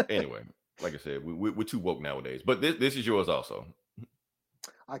 Yeah. Anyway, like I said, we're too woke nowadays. But this is yours also.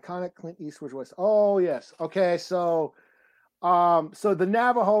 Iconic Clint Eastwood voice. Oh yes. Okay, so the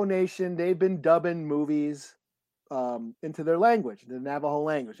Navajo Nation, they've been dubbing movies into their language, the Navajo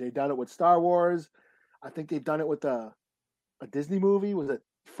language. They've done it with Star Wars. I think they've done it with a Disney movie. Was it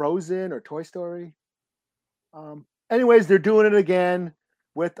Frozen or Toy Story? Anyways, they're doing it again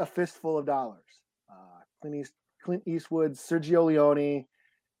with A Fistful of Dollars. Clint Eastwood, Sergio Leone,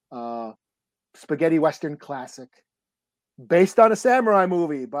 spaghetti western classic, based on a samurai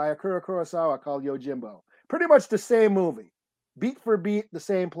movie by Akira Kurosawa called Yojimbo. Pretty much the same movie, beat for beat, the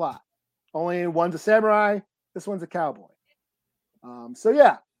same plot. Only one's a samurai, this one's a cowboy. So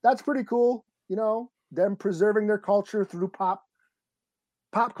yeah, that's pretty cool. You know, them preserving their culture through pop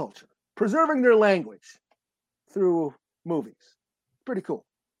culture, preserving their language through movies. Pretty cool.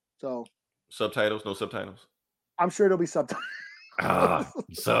 So Subtitles? No subtitles? I'm sure there'll be subtitles.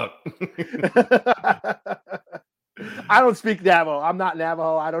 You suck. I don't speak Navajo. I'm not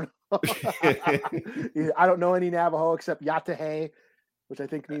Navajo. I don't know. I don't know any Navajo except Yatahe, which I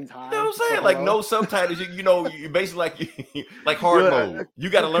think means hi. You know what I'm saying? Like no subtitles. You basically like hard mode.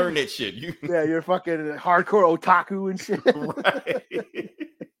 You got to learn that shit. Yeah, you're fucking hardcore otaku and shit. Right.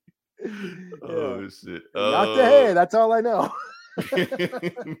 Oh shit. Yatahe. That's all I know.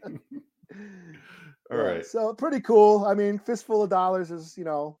 All right. So pretty cool. I mean, Fistful of Dollars is, you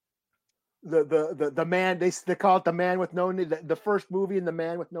know, the man, they call it the man with no name, the first movie in the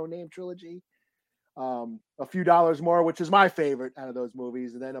Man with No Name trilogy. A Few Dollars More, which is my favorite out of those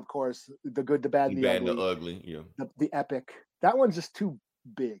movies, and then of course The Good, the Bad, and the Ugly. Yeah, the epic. That one's just too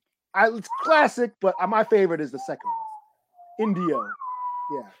big. It's classic, but my favorite is the second one, Indio.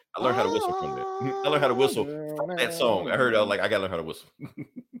 Yeah, I learned how to whistle from that. I learned how to whistle from that song. I heard. I was like, I gotta learn how to whistle.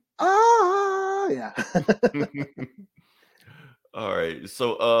 Yeah. All right.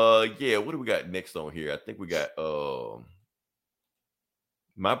 So yeah, what do we got next on here? I think we got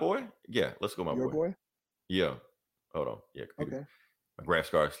My Boy? Yeah, let's go, Your boy? Yeah. Hold on. Yeah, computer. Okay. My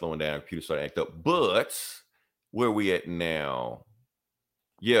graphics card slowing down, computer started to act up. But where are we at now?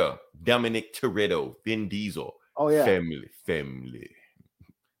 Yeah, Dominic Toretto, Vin Diesel. Oh yeah. Family.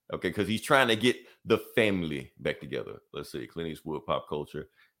 Okay, because he's trying to get the family back together. Let's see, Clint Eastwood, pop culture.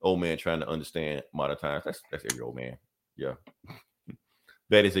 Old man trying to understand modern times. That's every old man. Yeah.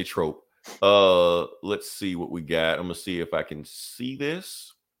 That is a trope. Let's see what we got. I'm gonna see if I can see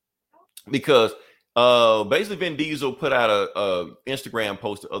this. Because basically Vin Diesel put out a Instagram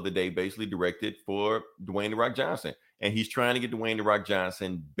post the other day, basically directed for Dwayne The Rock Johnson. And he's trying to get Dwayne The Rock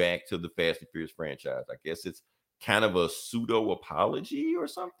Johnson back to the Fast and Furious franchise. I guess it's kind of a pseudo apology or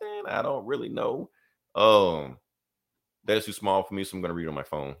something. I don't really know. That is too small for me, so I'm going to read on my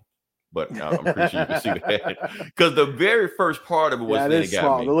phone. But I'm pretty sure you can see that. Because the very first part of it was it is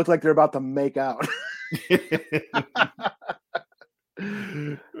small. They look like they're about to make out.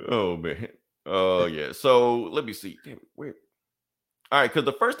 Oh, man. Oh, yeah. So let me see. Damn, where? All right. Because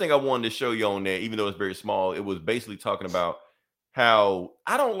the first thing I wanted to show you on there, even though it's very small, it was basically talking about how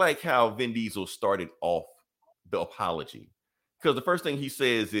I don't like how Vin Diesel started off the apology. Because the first thing he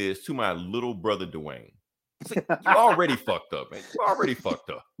says is, to my little brother Dwayne. Like, you already fucked up, man. You already fucked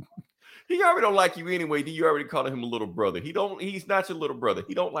up. He already don't like you anyway. You already called him a little brother. He's not your little brother.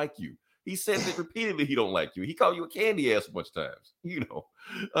 He don't like you. He says it repeatedly. He don't like you. He called you a candy ass a bunch of times. You know.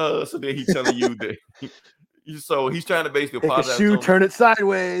 So then he's telling you that. So he's trying to basically apologize. Take a shoe, turn it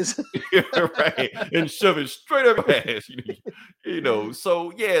sideways. Right, and shove it straight up your ass. You know.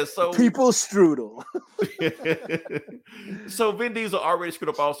 So yeah. So people strudel. So Vin Diesel already screwed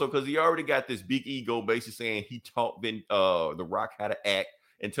up also because he already got this big ego, basically saying he taught The Rock how to act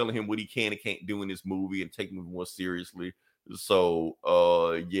and telling him what he can and can't do in this movie and taking him more seriously. So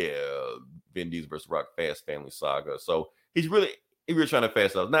yeah, Vin Diesel versus Rock Fast Family Saga. So he's really trying to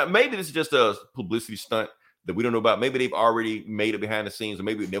fast up. Now maybe this is just a publicity stunt that we don't know about. Maybe they've already made it behind the scenes, or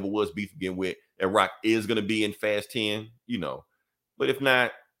maybe it never was beef to begin with, and Rock is going to be in Fast 10, you know. But if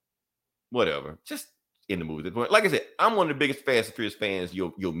not, whatever. Just in the movie. Like I said, I'm one of the biggest Fast and Furious fans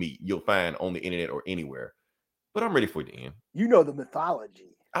you'll find on the internet or anywhere. But I'm ready for it to end. You know the mythology.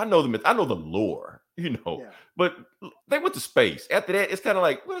 I know the lore, you know. Yeah. But they went to space. After that, it's kind of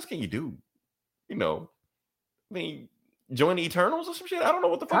like, what else can you do? You know, I mean, join the Eternals or some shit. I don't know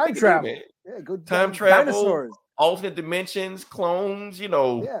what the fuck. Time travel. Do, man. Yeah, good time travel. Dinosaurs. Alternate dimensions, clones, you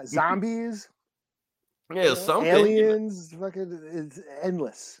know. Yeah, zombies. Yeah, something. Aliens. Fucking, it's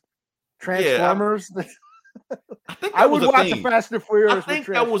endless. Transformers. I think I would watch the Fast and Furious. I think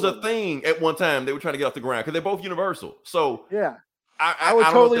that was a thing at one time. They were trying to get off the ground because they're both Universal. So yeah, I would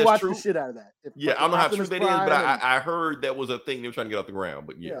I don't know if totally that's watch true. the shit out of that. Yeah, I don't know how true that is, but I heard that was a thing they were trying to get off the ground.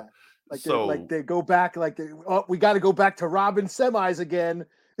 But yeah. Like So they go back, we got to go back to Robin semis again.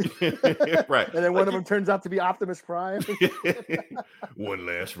 right. And then one of them turns out to be Optimus Prime. One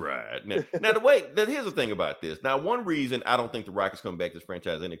last ride. Now here's the thing about this. Now, one reason I don't think The Rock is coming back to this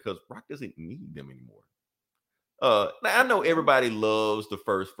franchise in it because Rock doesn't need them anymore. Now I know everybody loves the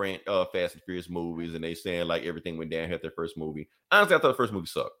first Fast and Furious movies, and they saying like everything went down at their first movie. Honestly, I thought the first movie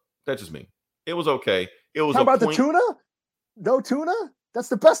sucked. That's just me. It was okay. It was. How about the tuna? No tuna? That's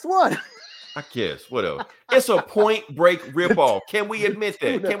the best one. I guess. What else? It's a Point Break ripoff. Can we admit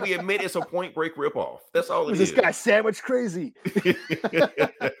that? Can we admit it's a Point Break ripoff? That's all it is. This guy sandwich crazy.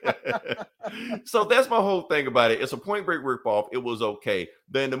 So that's my whole thing about it. It's a Point Break ripoff. It was okay.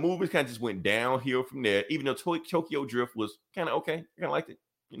 Then the movies kind of just went downhill from there. Even though Tokyo Drift was kind of okay, I kind of liked it,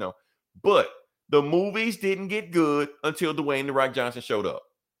 But the movies didn't get good until Dwayne "The Rock" Johnson showed up.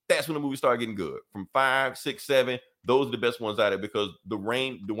 That's when the movie started getting good. From 5, 6, 7, those are the best ones out of it because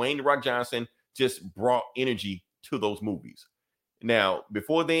Dwayne "The Rock" Johnson just brought energy to those movies. Now,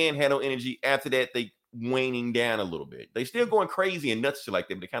 before then, had no energy. After that, they waning down a little bit. They still going crazy and nuts like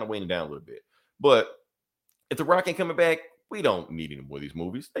that, but they kind of waning down a little bit. But if The Rock ain't coming back, we don't need any more of these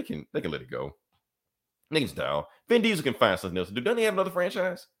movies. They can let it go. They can style. Vin Diesel can find something else to do. Doesn't he have another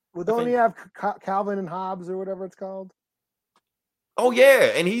franchise? Well, don't he have Calvin and Hobbes or whatever it's called? Oh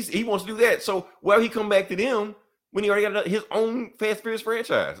yeah, and he wants to do that. So why he come back to them when he already got his own Fast and Furious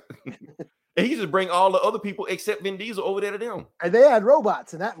franchise? And he just bring all the other people except Vin Diesel over there to them. And they had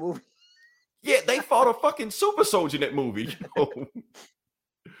robots in that movie. Yeah, they fought a fucking super soldier in that movie.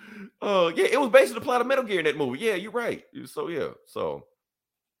 Yeah, it was basically the plot of Metal Gear in that movie. Yeah, you're right. So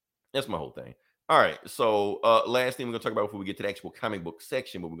that's my whole thing. All right, so last thing we're gonna talk about before we get to the actual comic book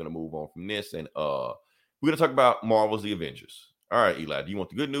section, but we're gonna move on from this, and we're gonna talk about Marvel's The Avengers. All right, Eli, do you want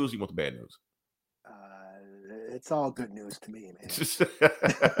the good news or you want the bad news? It's all good news to me, man.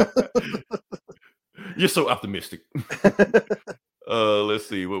 You're so optimistic. Let's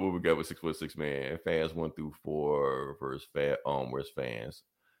see what we got with 6'6" man. Fans 1 through 4 versus fans.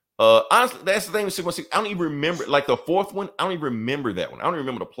 Honestly, that's the thing with 6'6". I don't even remember like the fourth one. I don't even remember that one. I don't even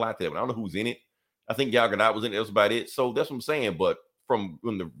remember the plot to that one. I don't know who's in it. I think Gal Gadot was in it. That's about it. So that's what I'm saying. But from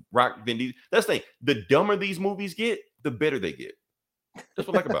when The Rock, Vin Diesel, that's the thing. The dumber these movies get, the better they get. That's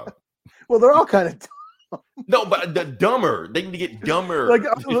what I like about it. Well, they're all kind of dumb. No, but the dumber. They need to get dumber. Like,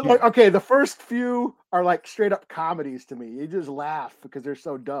 okay, the first few are like straight up comedies to me. You just laugh because they're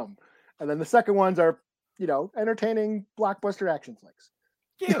so dumb. And then the second ones are, entertaining blockbuster action flicks.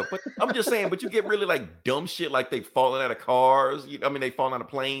 Yeah, but I'm just saying, but you get really like dumb shit like they falling out of cars. They falling out of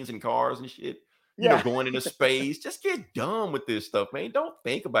planes and cars and shit. Going into space. Just get dumb with this stuff, man. Don't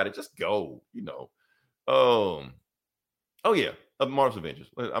think about it. Just go, Oh yeah, Marvel's Avengers.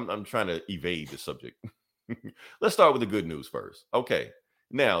 I'm trying to evade the subject. Let's start with the good news first. Okay.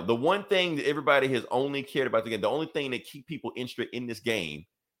 Now, the one thing that everybody has only cared about the game, the only thing that keep people interested in this game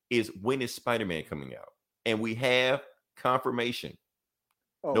is when is Spider-Man coming out? And we have confirmation.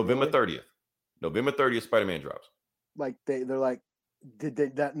 November 30th. November 30th, Spider-Man drops. Like they're like, did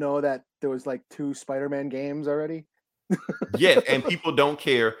they not know that there was like 2 Spider-Man games already? Yes, and people don't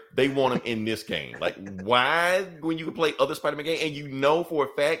care. They want him in this game. Like, why when you can play other Spider-Man games and for a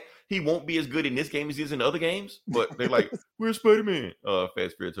fact he won't be as good in this game as he is in other games? But they're like, where's Spider-Man?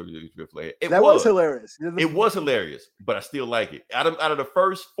 Fast Furious Tokyo Drift. That was hilarious. It was hilarious, but I still like it. Out of the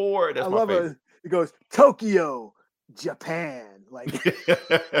first 4, that's my favorite. It goes Tokyo, Japan, like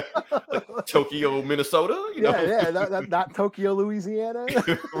Tokyo, Minnesota. Not Tokyo, Louisiana.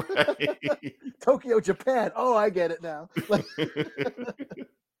 Right. Tokyo, Japan. Oh, I get it now.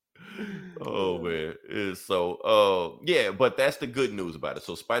 Oh man, but that's the good news about it.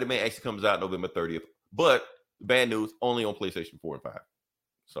 So Spider-Man actually comes out November 30th, but the bad news only on PlayStation 4 and 5.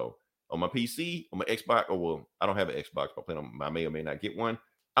 So on my PC, on my Xbox, I don't have an Xbox. I may or may not get one.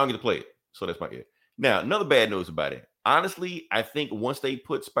 I don't get to play it, so that's my it. Now, another bad news about it. Honestly, I think once they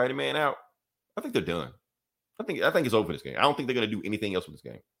put Spider-Man out, I think they're done. I think it's over this game. I don't think they're gonna do anything else with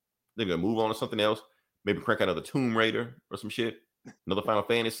this game. They're gonna move on to something else. Maybe crank out another Tomb Raider or some shit. Another Final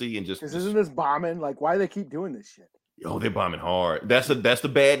Fantasy and just isn't this bombing? Like, why do they keep doing this shit? Oh, they're bombing hard. That's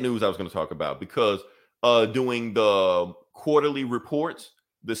the bad news I was going to talk about because doing the quarterly reports,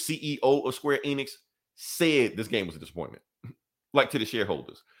 the CEO of Square Enix said this game was a disappointment, like to the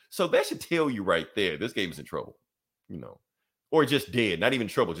shareholders. So that should tell you right there, this game is in trouble, or just dead. Not even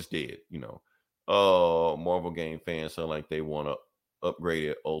trouble, just dead. Marvel game fans sound like they want to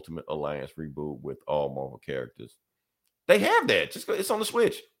upgraded Ultimate Alliance reboot with all Marvel characters. They have that. It's on the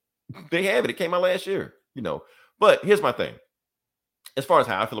Switch. They have it. It came out last year, But here's my thing. As far as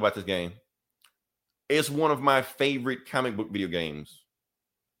how I feel about this game, it's one of my favorite comic book video games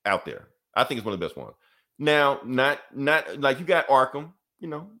out there. I think it's one of the best ones. Now, not like you got Arkham,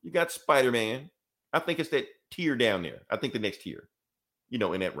 you got Spider-Man. I think it's that tier down there. I think the next tier, in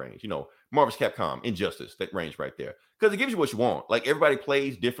that range. Marvel's Capcom, Injustice, that range right there. Because it gives you what you want. Like everybody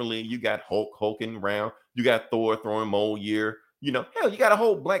plays differently. You got Hulk hulking around. You got Thor throwing mole year. Hell, you got a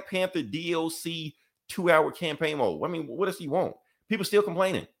whole Black Panther DLC 2-hour campaign mode. I mean, what else do you want? People still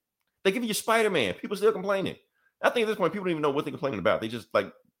complaining. They give you Spider-Man. People still complaining. I think at this point, people don't even know what they're complaining about. They just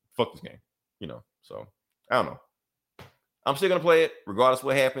like, fuck this game, So I don't know. I'm still gonna play it regardless of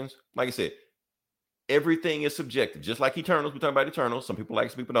what happens. Like I said, everything is subjective. Just like Eternals, we're talking about Eternals. Some people like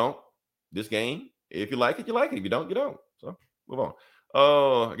it, some people don't. This game, if you like it, you like it. If you don't, you don't. So move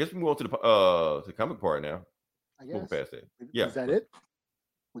on. I guess we can go on to the comic part now. I guess. Move past that. Yeah. Is that it?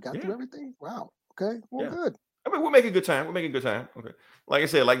 We got through everything? Wow. Okay. Well, good. I mean, we're making good time. Okay. Like I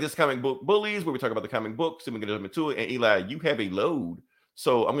said, like this comic book bullies, where we talk about the comic books, and we're gonna jump into it. And Eli, you have a load,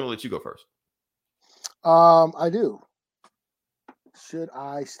 so I'm gonna let you go first. I do. Should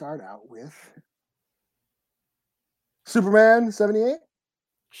I start out with Superman 78?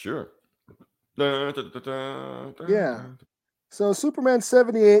 Sure. Yeah. So Superman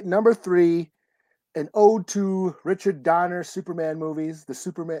 78, number 3, an ode to Richard Donner Superman movies, the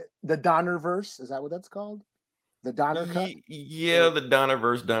Donnerverse. Is that what that's called? The Donner cut? Yeah, the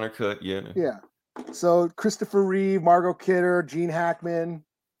Donnerverse, Donner cut, yeah. Yeah. So Christopher Reeve, Margot Kidder, Gene Hackman,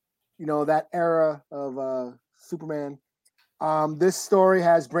 that era of Superman. This story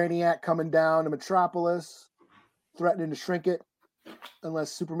has Brainiac coming down to Metropolis, threatening to shrink it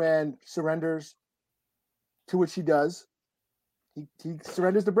unless Superman surrenders, to which he does. He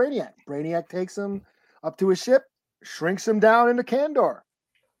surrenders to Brainiac. Brainiac takes him up to his ship, shrinks him down into Kandor.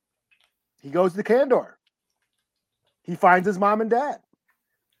 He goes to Kandor. He finds his mom and dad.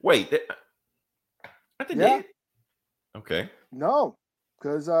 Wait, I think they... Okay. No,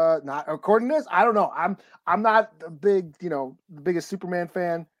 because not according to this, I don't know. I'm not a big, the biggest Superman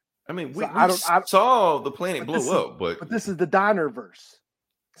fan. I mean, we saw the planet blow up, but this is the Donnerverse.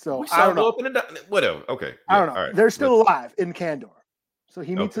 So I don't know. Whatever. Okay. I don't know. Right. They're still alive in Kandor. So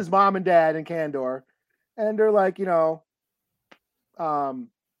he meets his mom and dad in Kandor, and they're like,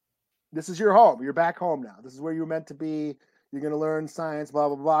 this is your home. You're back home now. This is where you're meant to be. You're going to learn science, blah,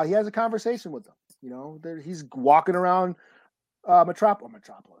 blah, blah. He has a conversation with them. He's walking around Metropolis,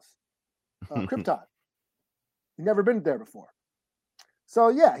 Krypton. He's never been there before. So,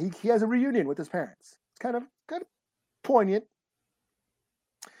 yeah, he has a reunion with his parents. It's kind of poignant.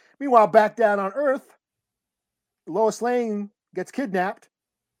 Meanwhile, back down on Earth, Lois Lane gets kidnapped,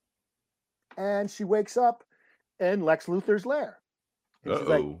 and she wakes up in Lex Luthor's lair. And she's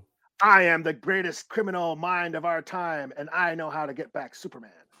like, I am the greatest criminal mind of our time, and I know how to get back Superman.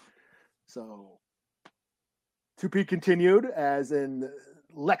 So, to be continued, as in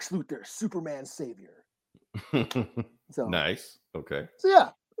Lex Luthor, Superman savior. So nice. Okay. So yeah,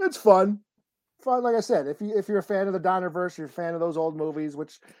 it's fun. Like I said, if you're a fan of the Donnerverse, you're a fan of those old movies,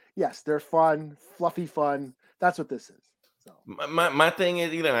 which yes, they're fun, fluffy fun. That's what this is. So my thing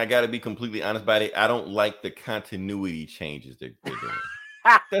is, Eli, I got to be completely honest about it. I don't like the continuity changes they're doing.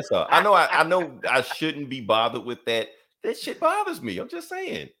 That's all. I know I shouldn't be bothered with that. That shit bothers me. I'm just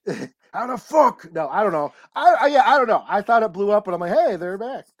saying. How the fuck? No, I don't know. I don't know. I thought it blew up, and I'm like, hey, they're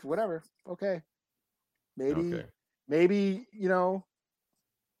back. Whatever. Okay. Maybe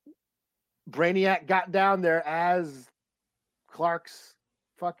Brainiac got down there as Clark's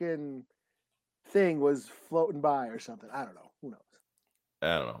fucking thing was floating by or something. I don't know. Who knows?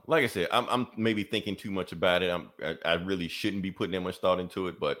 I don't know. Like I said, I'm maybe thinking too much about it. I really shouldn't be putting that much thought into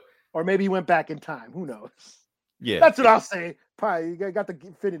it, but or maybe he went back in time. Who knows? Yeah, that's what I'll say. Probably you got the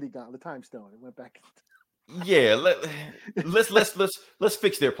Infinity Gauntlet, the Time Stone. It went back. Yeah, let's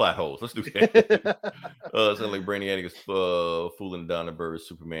fix their plot holes. Let's do that. Sounds like Brainiac is fooling Donnerverse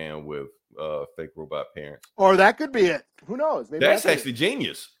Superman with fake robot parents. Or that could be it. Who knows? Maybe that's actually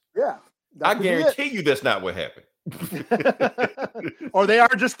genius. Yeah, I guarantee you that's not what happened. Or they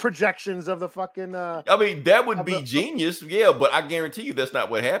are just projections of the fucking. I mean, that would be genius. Yeah, but I guarantee you that's not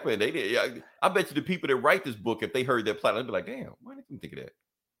what happened. They did. I bet you the people that write this book, if they heard that plot, they'd be like, "Damn, why didn't you think of that?"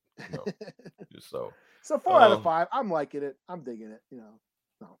 Just so. So 4 out of 5. I'm liking it. I'm digging it.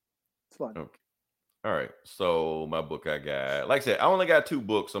 So it's fun. Okay. All right. So my book I got, like I said, I only got 2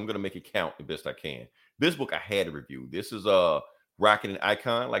 books. So I'm gonna make it count the best I can. This book I had to review. This is Rocket and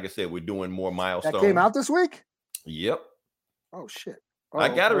Icon. Like I said, we're doing more milestones. That came out this week. Yep. Oh shit. I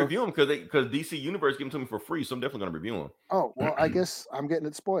gotta well, review them because DC Universe give them to me for free, so I'm definitely gonna review them. Oh well, I guess I'm getting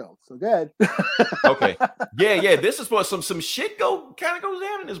it spoiled. So good. Okay. Yeah. This is what some shit goes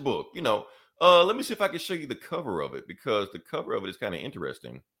down in this book. Let me see if I can show you the cover of it because the cover of it is kind of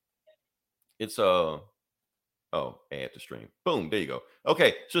interesting. It's add to stream. Boom, there you go.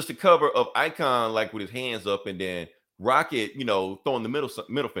 Okay, so it's the cover of Icon like with his hands up and then Rocket, throwing the middle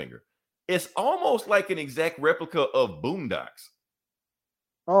finger. It's almost like an exact replica of Boondocks.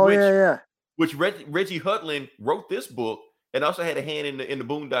 Oh yeah. Which Reggie Hudlin wrote this book and also had a hand in the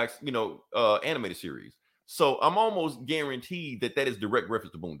Boondocks, animated series. So I'm almost guaranteed that is direct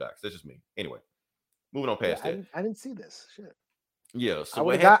reference to Boondocks. That's just me. Anyway, moving on past that. I didn't see this shit. Yeah, so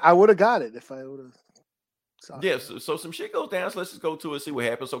I would have got it if I would have. Yeah, so some shit goes down. So let's just go to it, see what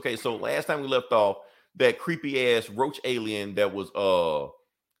happens. Okay, so last time we left off, that creepy ass roach alien that was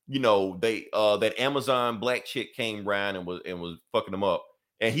that Amazon black chick came around and was fucking them up,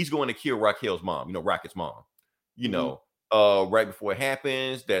 and he's going to kill Raquel's mom, Rocket's mom. Right before it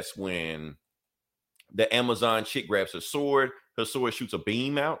happens, that's when the Amazon chick grabs her sword shoots a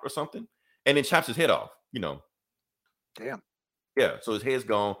beam out or something, and then chops his head off. Damn. Yeah, so his head's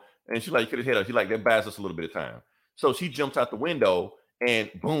gone, and she's like, "You cut his head off." She's like, "That buys us a little bit of time." So she jumps out the window and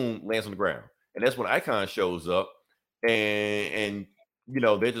boom, lands on the ground. And that's when Icon shows up, and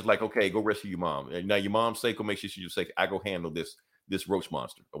they're just like, "Okay, go rescue your mom. And now your mom's safe. Go make sure she's safe. I go handle this roach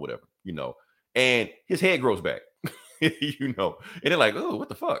monster or whatever." And his head grows back, and they're like, "Oh, what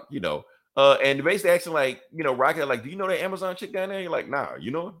the fuck?" And basically asking like, Rocket, like, "Do you know that Amazon chick down there?" You're like, "Nah,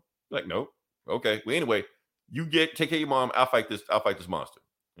 you know her?" Like, "No." Okay. Well, anyway, take care of your mom. I'll fight this monster.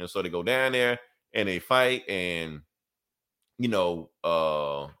 And so they go down there and they fight, and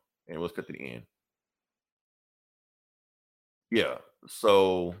and let's cut to the end. Yeah.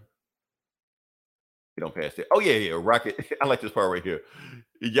 So you don't pass it. Oh yeah. Rocket. I like this part right here.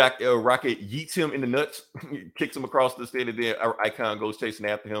 Rocket yeets him in the nuts, kicks him across the stage, and then Icon goes chasing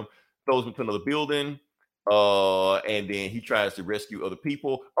after him, throws him to another building, and then he tries to rescue other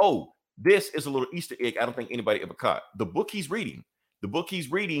people. Oh, this is a little Easter egg I don't think anybody ever caught. The book he's reading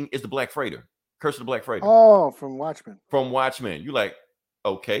is the Black Freighter, Curse of the Black Freighter. Oh, from Watchmen. You're like,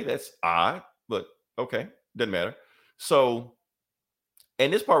 okay, that's odd, but okay, doesn't matter. So,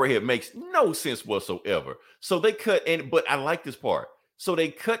 and this part right here makes no sense whatsoever. So they cut but I like this part. So they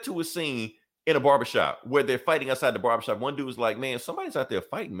cut to a scene in a barbershop where they're fighting outside the barbershop. One dude is like, "Man, somebody's out there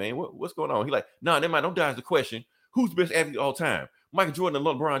fighting, man. What's going on?" He's like, "No, never mind. Don't dodge the question. Who's the best athlete of all time? Michael Jordan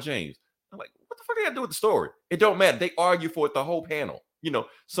or LeBron James?" I'm like, what the fuck do you got to do with the story? It don't matter. They argue for it the whole panel.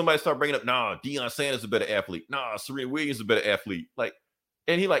 Somebody start bringing up, "Nah, Deion Sanders is a better athlete. Nah, Serena Williams is a better athlete." Like,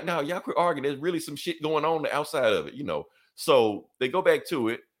 and he like, "No, y'all quit arguing. There's really some shit going on the outside of it, So they go back to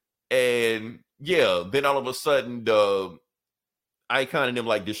it, and yeah, then all of a sudden the Icon and them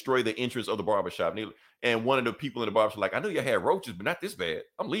like destroy the entrance of the barbershop. And one of the people in the barbershop like, "I know you had roaches, but not this bad.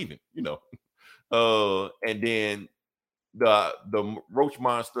 I'm leaving," and then the roach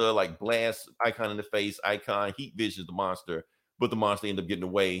monster like blasts Icon in the face. Icon heat visions the monster, but the monster ends up getting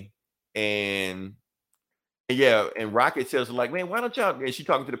away. And Rocket tells her like, "Man, why don't y'all?" And she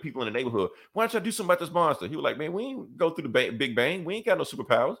talking to the people in the neighborhood. "Why don't y'all do something about this monster?" He was like, "Man, we ain't go through the Big Bang. We ain't got no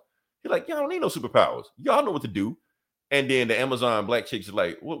superpowers." He's like, "Y'all don't need no superpowers. Y'all know what to do." And then the Amazon black chicks are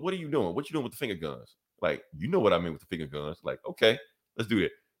like, "What are you doing? What you doing with the finger guns?" Like, "You know what I mean with the finger guns." Like, "Okay, let's do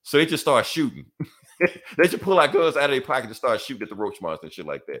it." So they just start shooting. They just pull out guns out of their pocket and start shooting at the roach monster and shit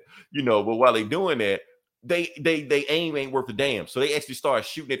like that. But while they doing that, they aim ain't worth a damn. So they actually start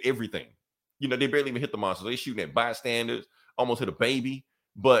shooting at everything. They barely even hit the monster. They shooting at bystanders, almost hit a baby.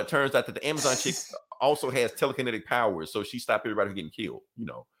 But it turns out that the Amazon chick also has telekinetic powers, so she stopped everybody from getting killed.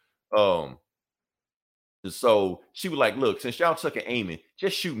 So she was like, "Look, since y'all suck at aiming,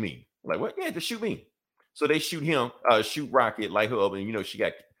 just shoot me." I'm like, "What? Yeah, just shoot me." So they shoot him, shoot Rocket, light her up, and she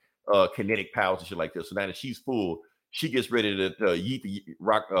got kinetic powers and shit like this. So now that she's full, she gets ready to yeet the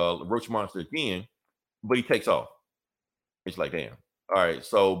roach monster again, but he takes off. It's like, damn. All right.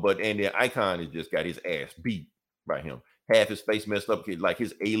 So, and then Icon has just got his ass beat by him. Half his face messed up, like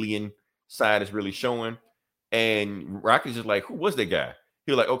his alien side is really showing. And Rocket's just like, "Who was that guy?"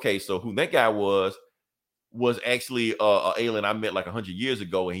 He was like, "Okay, so who that guy was actually an alien I met like 100 years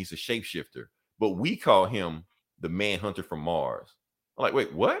ago, and he's a shapeshifter. But we call him the Manhunter from Mars." I'm like,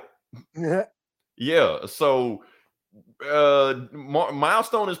 "Wait, what?" Yeah. So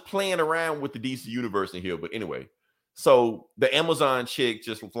Milestone is playing around with the DC universe in here. But anyway, so the Amazon chick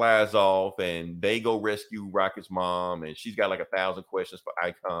just flies off and they go rescue Rocket's mom. And she's got like 1,000 questions for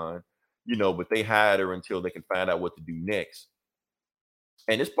Icon, but they hide her until they can find out what to do next.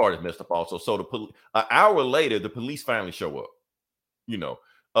 And this part is messed up also. So an hour later, the police finally show up.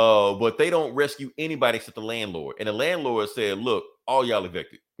 But they don't rescue anybody except the landlord. And the landlord said, look, all y'all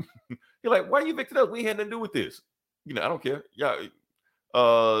evicted. You're like, why are you evicted us? We had nothing to do with this. I don't care. Yeah.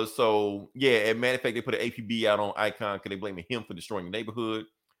 So yeah, as a matter of fact, they put an APB out on Icon because they blaming him for destroying the neighborhood.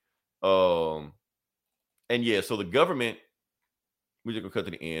 And yeah, so the government, we're just gonna cut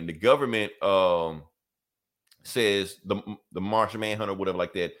to the end. The government says the Martian Manhunter, whatever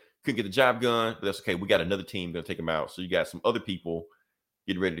like that, couldn't get the job done, but that's okay. We got another team gonna take him out. So you got some other people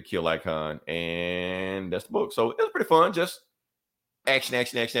getting ready to kill Icon, and that's the book. So it was pretty fun, just action,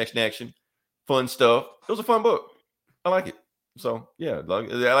 fun stuff. It was a fun book. I like it. So yeah, like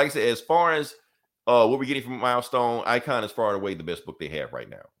I said, as far as what we're getting from Milestone, Icon is far and away the best book they have right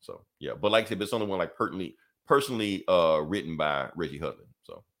now. So yeah, but like I said, it's only one like personally written by Reggie Hudlin.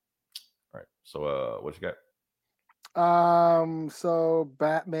 So all right. So what you got? So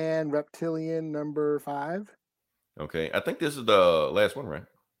Batman Reptilian number 5. Okay, I think this is the last one, right?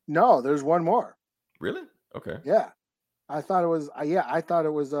 No, there's one more. Really? Okay. Yeah, I thought it was. I thought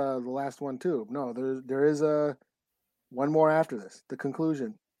it was the last one too. No, there is one more after this. The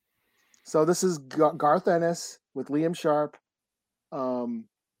conclusion. So this is Garth Ennis with Liam Sharp, and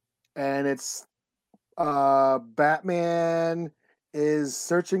it's Batman is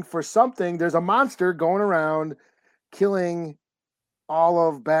searching for something. There's a monster going around killing all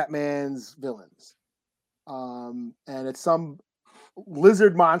of Batman's villains. And it's some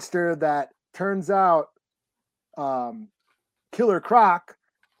lizard monster that turns out Killer Croc,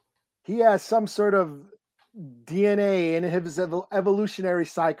 he has some sort of DNA in his evolutionary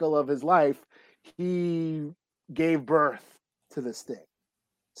cycle of his life. He gave birth to this thing.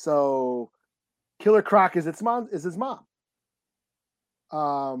 So Killer Croc is his mom.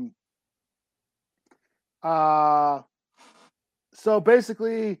 So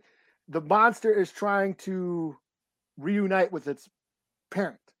basically the monster is trying to reunite with its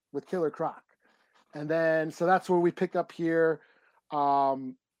parent, with Killer Croc. And then, so that's where we pick up here.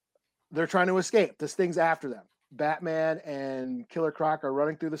 They're trying to escape. This thing's after them. Batman and Killer Croc are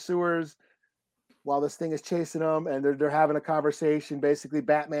running through the sewers while this thing is chasing them. And they're having a conversation. Basically,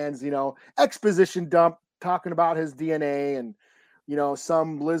 Batman's, exposition dump, talking about his DNA. And,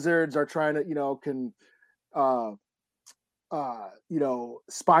 some lizards are trying to,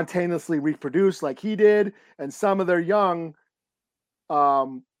 spontaneously reproduce like he did, and some of their young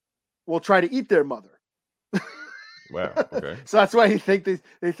will try to eat their mother. Wow. Okay. So that's why they think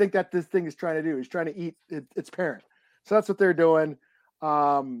that this thing is trying to do. He's trying to eat its parent. So that's what they're doing.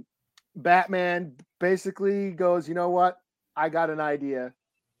 Batman basically goes, you know what? I got an idea.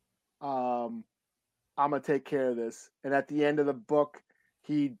 I'm gonna take care of this. And at the end of the book,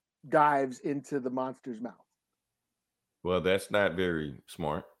 he dives into the monster's mouth. Well, that's not very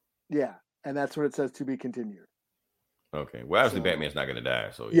smart. Yeah, and that's what it says, to be continued. Okay. Well, obviously Batman's not going to die.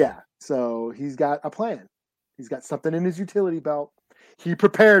 So yeah. So he's got a plan. He's got something in his utility belt. He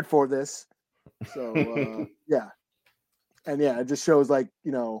prepared for this. So yeah. And yeah, it just shows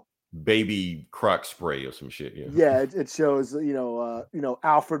baby Croc spray or some shit. Yeah. Yeah, it shows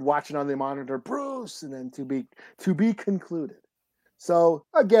Alfred watching on the monitor, Bruce, and then to be concluded. So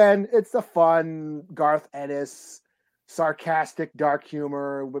again, it's a fun Garth Ennis, sarcastic, dark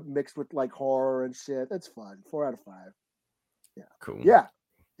humor mixed with horror and shit. It's fun. 4 out of 5. Yeah. Cool. Yeah.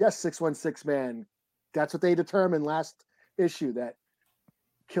 Yes, 616 man. That's what they determined last issue, that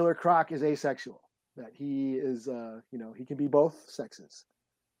Killer Croc is asexual. That he is he can be both sexes.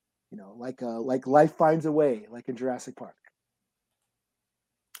 Like life finds a way, like in Jurassic Park.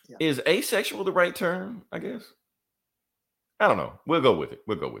 Yeah. Is asexual the right term, I guess? I don't know. We'll go with it.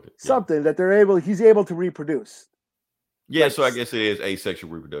 Yeah. Something that he's able to reproduce. Yeah, so I guess it is asexual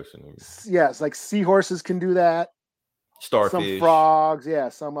reproduction. Yes, like seahorses can do that. Starfish. Some frogs,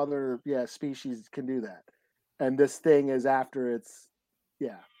 some other species can do that. And this thing is after it's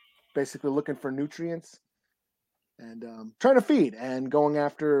basically looking for nutrients and trying to feed and going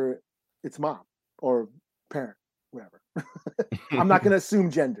after its mom or parent, whatever. I'm not going to assume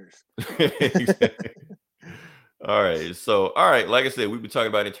genders. Exactly. All right. So, like I said, we've been talking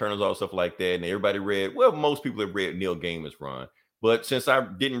about Eternals, all stuff like that. And everybody most people have read Neil Gaiman's run. But since I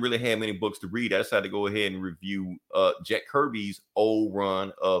didn't really have many books to read, I decided to go ahead and review Jack Kirby's old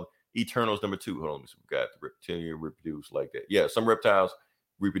run of Eternals number 2. Hold on, got the reptilian reproduce like that. Yeah, some reptiles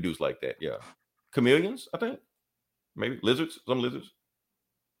reproduce like that. Yeah. Chameleons, I think. Maybe lizards, some lizards.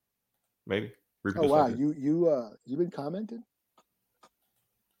 Maybe. Oh wow, like you've been commenting?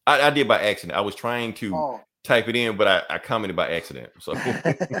 I did by accident. I was trying to type it in, but I commented by accident. So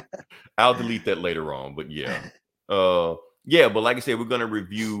I'll delete that later on. But yeah. But like I said, we're gonna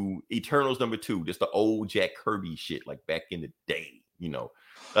review Eternals number 2. Just the old Jack Kirby shit, like back in the day.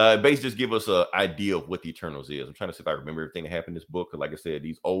 Basically just give us an idea of what the Eternals is. I'm trying to see if I remember everything that happened in this book. Because like I said,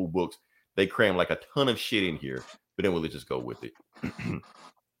 these old books, they cram like a ton of shit in here, but then we'll just go with it.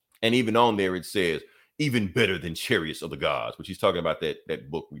 And even on there, it says, even better than Chariots of the Gods, which he's talking about that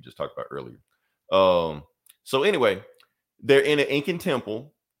book we just talked about earlier. So anyway, they're in an Incan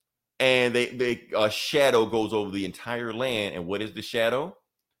temple, and a shadow goes over the entire land. And what is the shadow?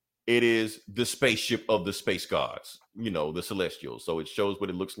 It is the spaceship of the space gods, the Celestials. So it shows what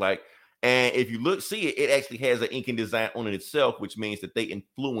it looks like. And if you see it, it actually has an Incan design on it itself, which means that they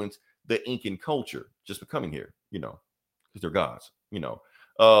influence the Incan culture just for coming here, because they're gods,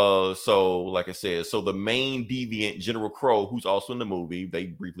 So like I said, so the main deviant, General Crow, who's also in the movie, they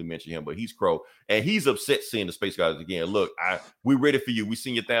briefly mention him, but he's Crow, and he's upset seeing the space gods again. Look, we're ready for you. We've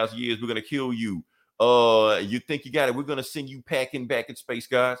seen you 1,000 years. We're going to kill you. You think you got it. We're going to send you packing back at space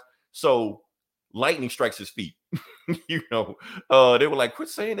gods. So lightning strikes his feet. They were like, quit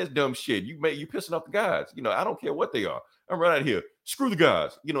saying this dumb shit. You pissing off the gods. I don't care what they are. I'm right out here. Screw the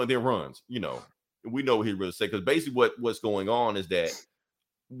gods. And then runs. We know what he really said, because basically what's going on is that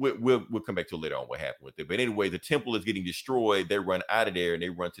we'll come back to later on what happened with it. But anyway, the temple is getting destroyed. They run out of there and they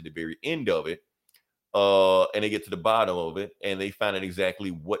run to the very end of it. And they get to the bottom of it, and they find out exactly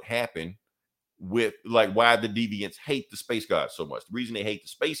what happened with, like, why the deviants hate the space gods so much. The reason they hate the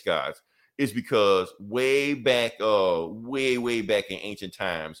space gods is because way back in ancient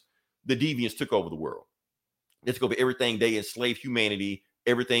times, the deviants took over the world. They took over everything. They enslaved humanity.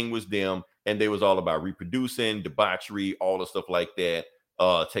 Everything was them. And they was all about reproducing, debauchery, all the stuff like that.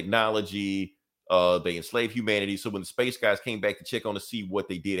 Technology. They enslaved humanity. So when the space guys came back to check on to see what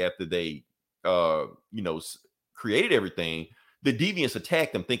they did after they, created everything, the deviants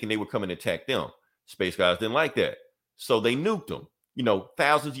attacked them thinking they would come and attack them. Space guys didn't like that. So they nuked them,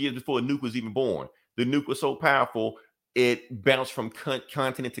 thousands of years before a nuke was even born. The nuke was so powerful, it bounced from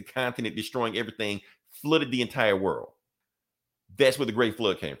continent to continent, destroying everything, flooded the entire world. That's where the Great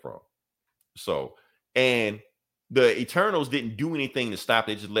Flood came from. So, and the Eternals didn't do anything to stop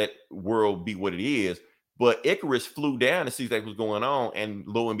it. They just let the world be what it is. But Icarus flew down to see what was going on. And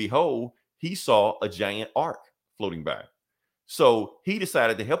lo and behold, he saw a giant ark floating by. So he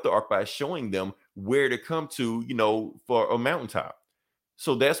decided to help the ark by showing them where to come to, for a mountaintop.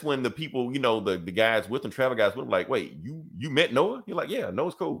 So that's when the people, the guys with them, travel guys with them, like, wait, you met Noah? You're like, yeah,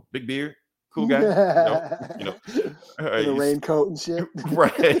 Noah's cool. Big beard. Cool guy. The raincoat and shit.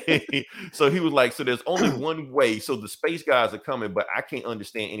 Right. So he was like, so there's only one way. So the space guys are coming, but I can't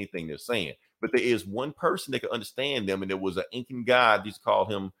understand anything they're saying. But there is one person that can understand them, and there was an Incan god. They call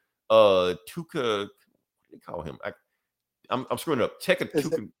him Tuca. What do they call him? I'm screwing up.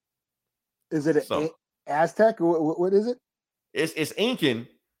 Tuca. Is it an Aztec? What is it? It's Incan,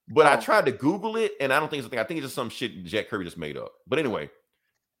 but I tried to Google it, and I don't think it's a thing. I think it's just some shit Jack Kirby just made up. But anyway.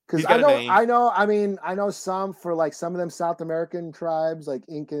 Because I know some for like some of them South American tribes, like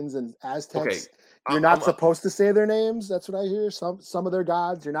Incans and Aztecs. Okay. You're not supposed to say their names. That's what I hear. Some of their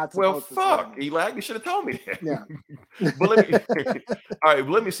gods, you're not supposed to say. Well, fuck, Eli, you should have told me that. Yeah. But let me all right,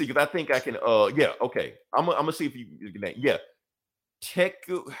 let me see, because I think I can yeah, okay. I'm gonna see if you can name. Yeah.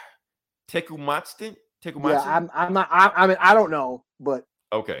 Tecumseh? Yeah, I'm not I don't know, but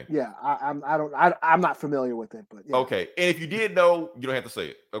okay. Yeah, I'm not familiar with it, but yeah. Okay. And if you did know, you don't have to say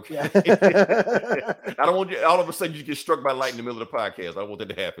it. Okay. Yeah. I don't want you all of a sudden you get struck by lightning in the middle of the podcast. I don't want that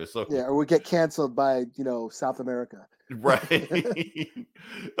to happen. So yeah, or we get canceled by South America. Right.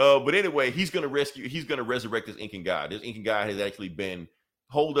 But anyway, he's gonna resurrect this Incan god. This Incan god has actually been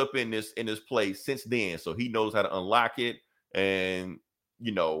holed up in this place since then. So he knows how to unlock it, and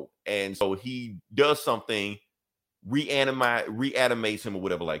and so he does something, reanimates him or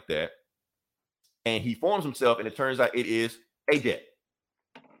whatever like that, and he forms himself, and it turns out it is Ajak.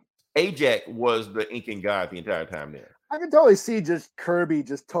 Ajak was the Incan god the entire time there. I can totally see just Kirby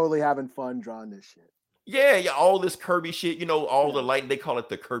just totally having fun drawing this shit. Yeah, all this Kirby shit, the light, they call it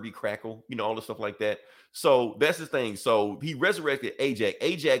the Kirby crackle, all the stuff like that. So that's the thing. So he resurrected Ajak.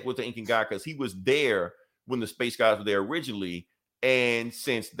 Ajak was the Incan god because he was there when the space gods were there originally. And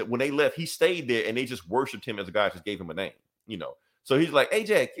since when they left, he stayed there, and they just worshipped him as a god, just gave him a name, So he's like,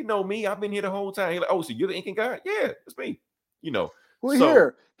 Ajak, you know me, I've been here the whole time. He's like, oh, so you're the Incan god? Yeah, it's me,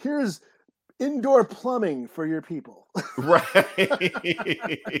 Well, here's indoor plumbing for your people. Right.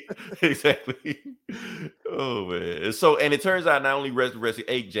 Exactly. Oh, man. So, and it turns out not only resurrected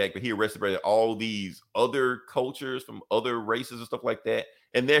Ajak, but he resurrected all these other cultures from other races and stuff like that.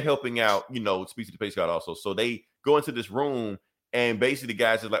 And they're helping out, speak to the space god also. So they go into this room, and basically the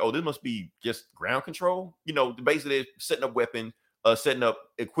guys is like, oh, this must be just ground control. Basically they're setting up weapons, setting up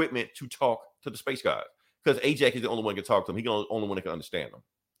equipment to talk to the space gods. because Ajax is the only one who can talk to him. He's the only one that can understand him.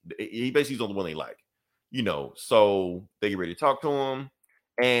 He basically is the only one they like, So they get ready to talk to him,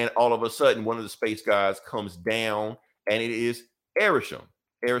 and all of a sudden, one of the space guys comes down, and it is Arishem.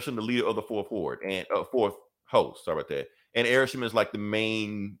 Arishem, the leader of the fourth horde and fourth host. Sorry about that. And Arishem is like the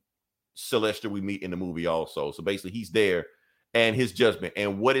main celestial we meet in the movie also. So basically, he's there, and his judgment.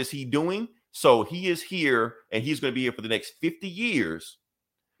 And what is he doing? So he is here, and he's going to be here for the next 50 years.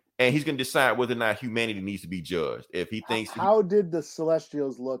 And he's going to decide whether or not humanity needs to be judged. If he thinks... How did the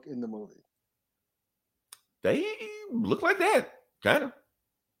Celestials look in the movie? They look like that, kind of.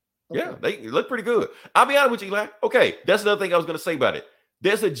 Okay. Yeah, they look pretty good. I'll be honest with you, Eli. Okay, that's another thing I was going to say about it.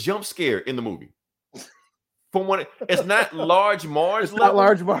 There's a jump scare in the movie. It's not Large Mars level. Not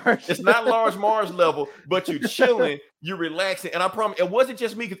Large Mars. It's not Large Mars level, but you're chilling, you're relaxing. And I promise, it wasn't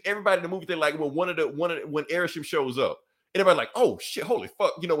just me, because everybody in the movie, they're like, well, when Arishem shows up. Everybody like, oh shit, holy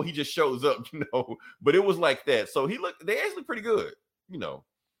fuck, when he just shows up, But it was like that. So they actually pretty good,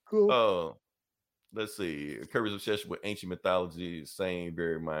 Cool. Let's see. Kirby's obsession with ancient mythology, same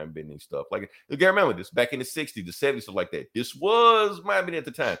very mind-bending stuff. Like, you gotta remember this back in the 60s, the 70s, stuff like that. This was mind-bending at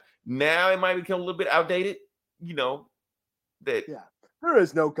the time. Now it might become a little bit outdated, that there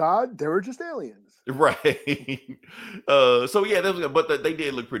is no God, there are just aliens. Right. So yeah, that was, but they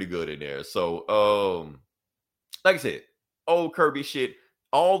did look pretty good in there. So like I said, old Kirby shit.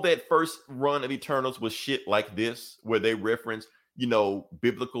 All that first run of Eternals was shit like this, where they reference,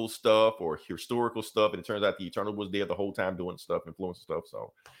 biblical stuff or historical stuff, and it turns out the Eternal was there the whole time doing stuff, influencing stuff.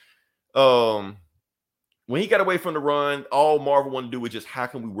 So, when he got away from the run, all Marvel wanted to do was just, how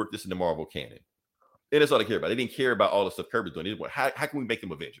can we work this in the Marvel canon? And that's all they care about. They didn't care about all the stuff Kirby's doing. How can we make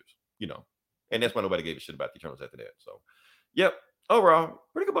them Avengers? And that's why nobody gave a shit about the Eternals after that. So, yep. Overall,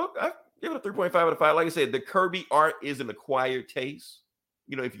 pretty good book. I give it a 3.5 out of 5. Like I said, the Kirby art is an acquired taste.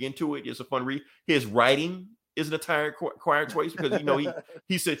 If you're into it, it's a fun read. His writing is an acquired taste, because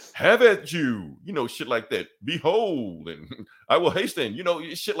he said, "Have at you," shit like that. Behold, and I will hasten.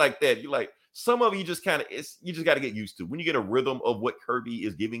 Shit like that. You like some of it, you just got to get used to. When you get a rhythm of what Kirby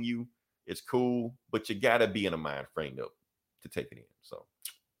is giving you, it's cool, but you got to be in a mind frame to take it in. So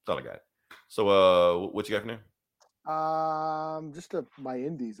that's all I got. So what you got from there? Just my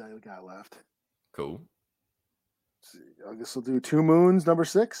indies I got left. Cool. Let's see. I guess we'll do Two Moons, number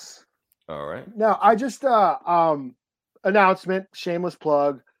 6. All right. Now, I just announcement, shameless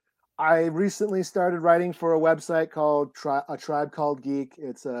plug. I recently started writing for a website called A Tribe Called Geek.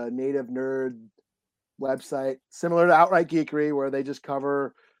 It's a native nerd website similar to Outright Geekery, where they just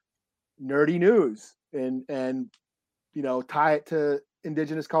cover nerdy news and tie it to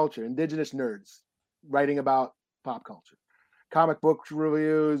indigenous culture, indigenous nerds writing about pop culture, comic book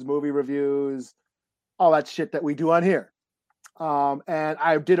reviews, movie reviews, all that shit that we do on here. And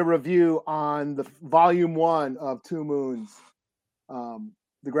I did a review on the volume 1 of Two Moons,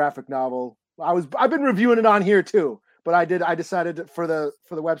 the graphic novel. I've been reviewing it on here too, but I decided for the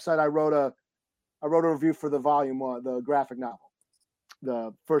website, I wrote a review for the volume 1, the graphic novel,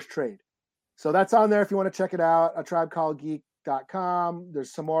 the first trade. So that's on there if you want to check it out. A Tribe Called Geek.com.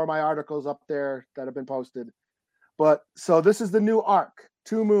 There's some more of my articles up there that have been posted. But so this is the new arc,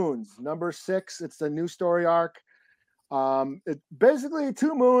 Two Moons, number 6. It's the new story arc. It basically,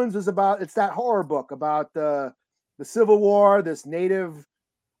 Two Moons is it's that horror book about the Civil War, this native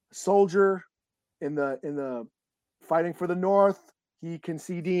soldier in the fighting for the North. He can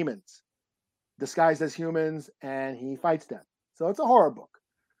see demons disguised as humans, and he fights them. So it's a horror book.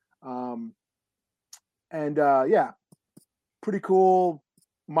 Yeah, pretty cool.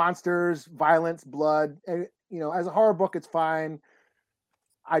 Monsters, violence, blood. And, as a horror book, it's fine.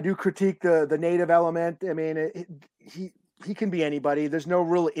 I do critique the native element. I mean, he can be anybody. There's no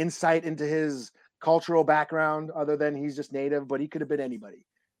real insight into his cultural background other than he's just native, but he could have been anybody,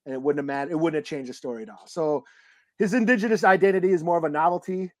 and it wouldn't have mattered. It wouldn't have changed the story at all. So his indigenous identity is more of a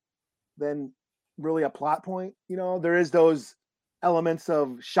novelty than really a plot point. There is those elements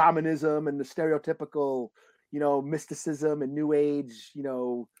of shamanism and the stereotypical, mysticism and new age,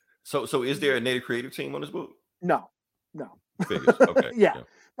 So is there a native creative team on this book? No. Figures. Okay. Yeah.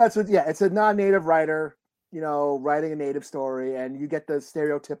 That's what. Yeah, it's a non-native writer, writing a native story, and you get the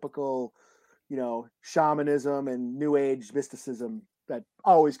stereotypical, shamanism and new age mysticism that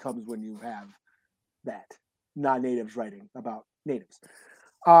always comes when you have that non-natives writing about natives.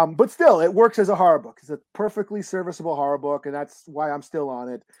 But still, it works as a horror book. It's a perfectly serviceable horror book, and that's why I'm still on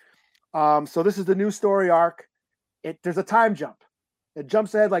it. So this is the new story arc. There's a time jump. It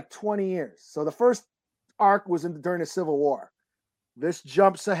jumps ahead like 20 years. So the first arc was during the Civil War. This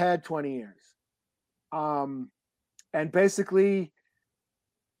jumps ahead 20 years. And basically,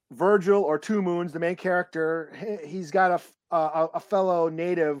 Virgil or Two Moons, the main character, he's got a fellow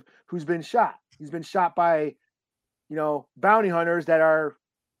native who's been shot. He's been shot by, bounty hunters that are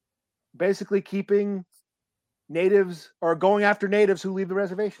basically keeping natives or going after natives who leave the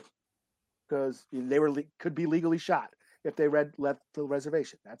reservation because they could be legally shot if they left the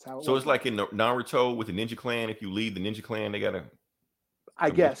reservation. That's how. So it's like in Naruto with the Ninja Clan. If you leave the Ninja Clan, they gotta. I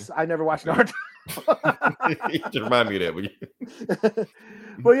guess I never watched Naruto. You just remind me of that.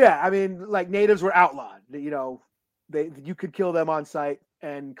 But yeah, I mean, like natives were outlawed. You could kill them on sight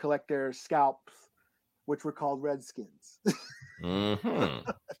and collect their scalps, which were called Redskins.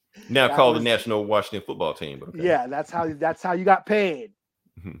 Mm-hmm. Now called the National Washington Football Team. But okay. Yeah, that's how you got paid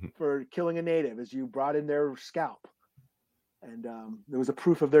for killing a native, is you brought in their scalp, and there was a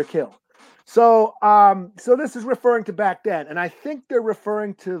proof of their kill. So this is referring to back then, and I think they're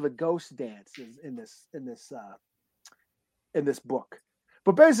referring to the ghost dance in this book.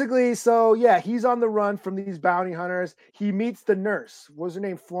 But basically, so yeah, he's on the run from these bounty hunters. He meets the nurse. What was her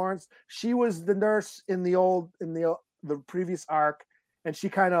name? Florence. She was the nurse in the previous arc, and she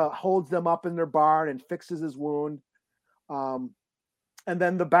kind of holds them up in their barn and fixes his wound. And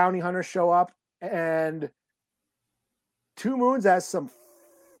then the bounty hunters show up, and Two Moons has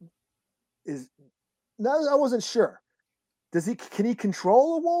I wasn't sure. Can he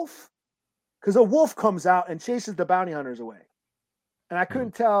control a wolf? Because a wolf comes out and chases the bounty hunters away. And I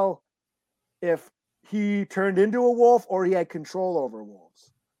couldn't tell if he turned into a wolf or he had control over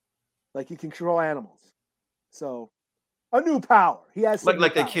wolves. Like he can control animals. So a new power. He has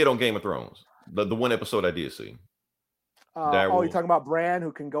like that kid on Game of Thrones. The one episode I did see. You're talking about Bran,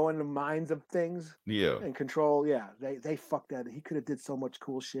 who can go into minds of things, and control. Yeah, they fucked that. He could have did so much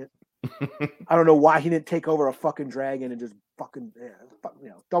cool shit. I don't know why he didn't take over a fucking dragon and just fucking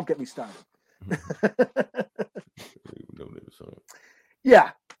don't get me started.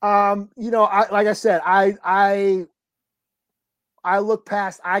 Yeah, like I said, I look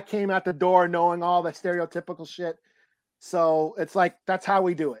past. I came out the door knowing all the stereotypical shit. So it's like, that's how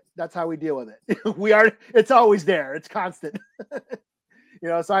we do it. That's how we deal with it. It's always there. It's constant.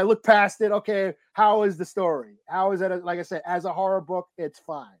 So I look past it. Okay. How is the story? How is it? Like I said, as a horror book, it's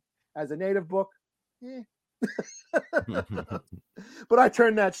fine. As a native book, but I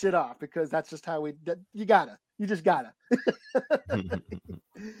turn that shit off because that's just how you just gotta.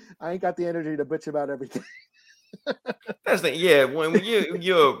 I ain't got the energy to bitch about everything. That's the yeah. When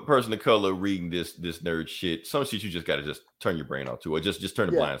you're a person of color reading this nerd shit, some shit you just got to just turn your brain off to, or just turn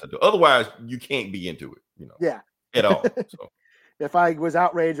the blinds to. Otherwise, you can't be into it. At all. So. If I was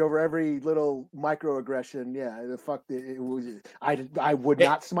outraged over every little microaggression, I would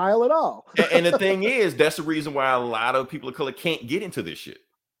not smile at all. And the thing is, that's the reason why a lot of people of color can't get into this shit,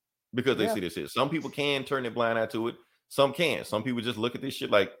 because they see this shit. Some people can turn their blind eye to it. Some can't. Some people just look at this shit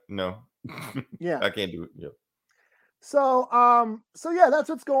like, no, I can't do it. Yeah. So that's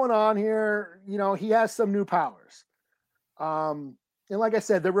what's going on here. He has some new powers. And like I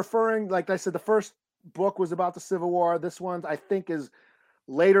said, they're referring, like I said, the first book was about the Civil War. This one, I think, is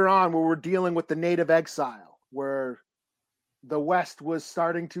later on where we're dealing with the native exile, where the West was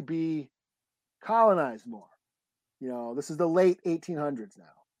starting to be colonized more. This is the late 1800s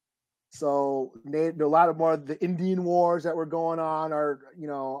now. So a lot of more of the Indian wars that were going on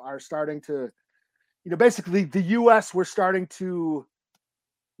are starting to, basically the U.S. were starting to,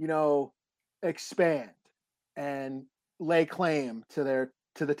 expand and lay claim to the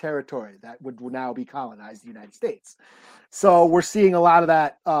territory that would now be colonized the United States. So we're seeing a lot of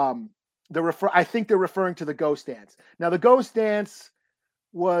that. I think they're referring to the ghost dance. Now the ghost dance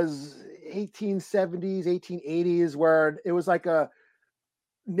was 1870s, 1880s, where it was like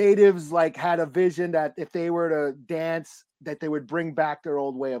natives had a vision that if they were to dance, that they would bring back their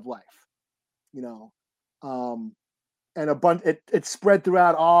old way of life. And it spread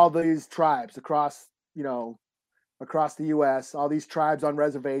throughout all these tribes across the U.S. All these tribes on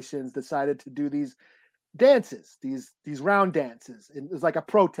reservations decided to do these dances, these round dances. It was like a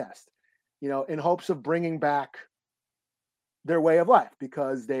protest, in hopes of bringing back their way of life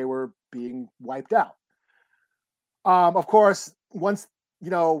because they were being wiped out. Of course, once,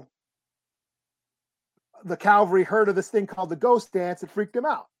 the cavalry heard of this thing called the ghost dance, it freaked them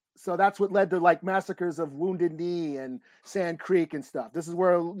out. So that's what led to massacres of Wounded Knee and Sand Creek and stuff. This is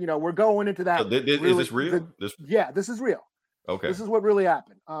where, we're going into that. So is this real? This is real. Okay. This is what really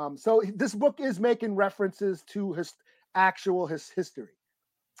happened. So this book is making references to actual history.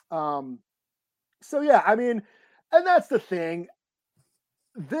 So yeah, I mean, and that's the thing.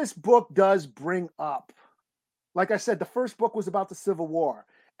 This book does bring up, like I said, the first book was about the Civil War,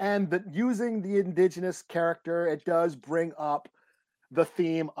 and using the indigenous character, it does bring up the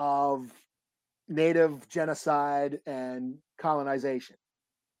theme of native genocide and colonization,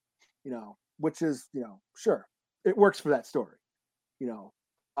 which is, sure, it works for that story,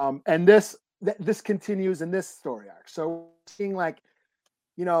 and this continues in this story arc. So we're seeing like,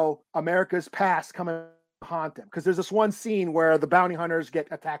 America's past coming to haunt them, because there's this one scene where the bounty hunters get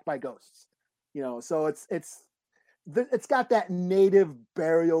attacked by ghosts, so it's got that native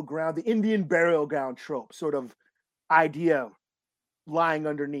burial ground, the Indian burial ground trope sort of idea lying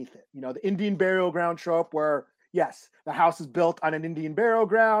underneath it. The Indian burial ground trope where, yes, the house is built on an Indian burial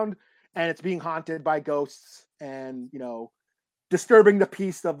ground and it's being haunted by ghosts and, disturbing the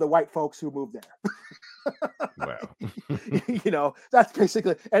peace of the white folks who moved there. Wow. That's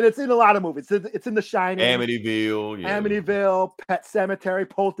basically, and it's in a lot of movies. It's in The Shining, Amityville, Pet Cemetery,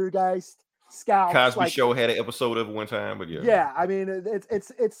 Poltergeist, Scalp. Cosby Show had an episode of it one time, but yeah. I mean,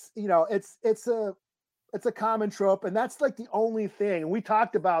 it's a common trope, and that's like the only thing. And we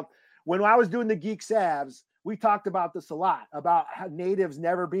talked about, when I was doing the Geek Savs, we talked about this a lot, about how natives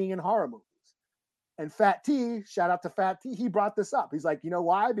never being in horror movies. And Fat T, shout out to Fat T, he brought this up. He's like, you know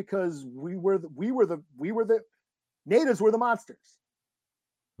why? Because we were the natives were the monsters.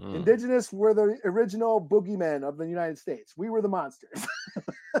 Indigenous were the original boogeymen of the United States. We were the monsters.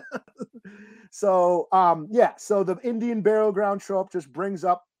 So so the Indian burial ground trope just brings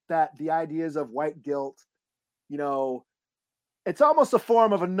up that the ideas of white guilt, it's almost a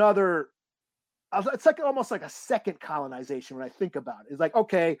form of another, it's like almost like a second colonization when I think about it. It's like,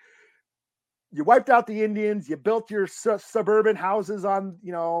 okay, you wiped out the Indians, you built your suburban houses on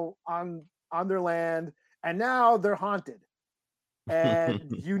their land, and now they're haunted.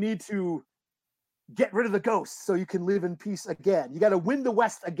 And you need to get rid of the ghosts so you can live in peace again. You got to win the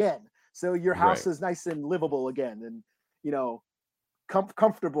West again, so your house is nice and livable again, and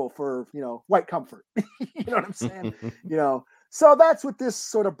comfortable for white comfort. You know what I'm saying? So that's what this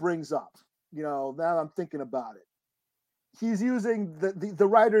sort of brings up. Now I'm thinking about it. He's using the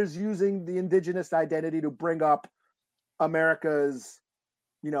writer's using the indigenous identity to bring up America's,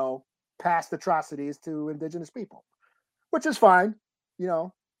 past atrocities to indigenous people, which is fine.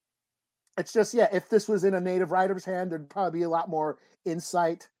 It's just, if this was in a native writer's hand, there'd probably be a lot more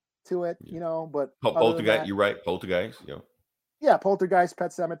insight to it, but Poltergeist, you're right. Poltergeist. Yeah. Poltergeist,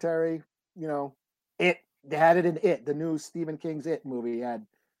 Pet Cemetery, they had it in It, the new Stephen King's It movie had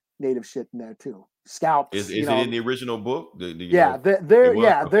native shit in there too. Scalps. Is it in the original book? They're in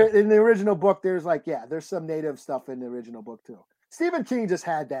the original book. There's there's some native stuff in the original book too. Stephen King just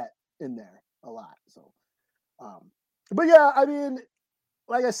had that in there a lot. So, but yeah, I mean,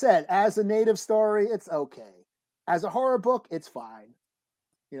 like I said, as a native story, it's okay. As a horror book, it's fine.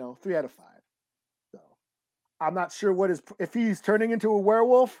 3 out of 5. So, I'm not sure if he's turning into a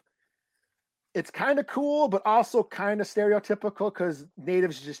werewolf. It's kind of cool, but also kind of stereotypical because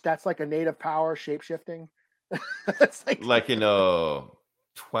natives that's like a native power, shape-shifting. It's like in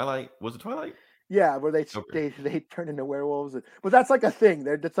Twilight. Was it Twilight? Yeah, where they turn into werewolves. But that's like a thing.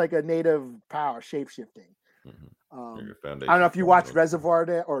 That's like a native power, shape-shifting. I don't know if you watch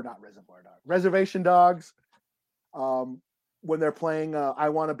Reservation Dogs. When they're playing I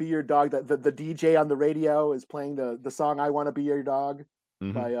Want to Be Your Dog, the DJ on the radio is playing the song I Want to Be Your Dog.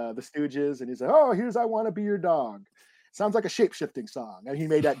 By the Stooges, and he's like, "Oh, here's I Want to Be Your Dog." Sounds like a shape-shifting song, and he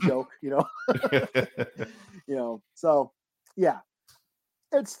made that joke, So yeah,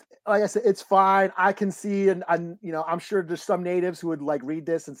 it's like I said, it's fine. I can see, and I'm sure there's some natives who would like read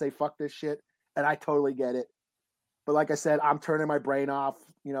this and say, "Fuck this shit," and I totally get it. But like I said, I'm turning my brain off.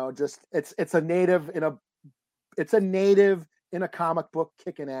 Just it's a native in a comic book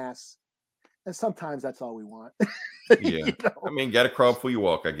kicking ass. And sometimes that's all we want. Yeah. I mean, got to crawl before you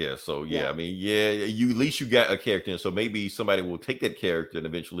walk, I guess. So, yeah. I mean, at least you got a character. And so maybe somebody will take that character and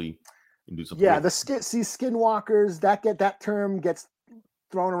eventually do something. Yeah. Skinwalkers, that term gets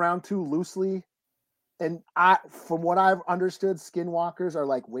thrown around too loosely. And from what I've understood, skinwalkers are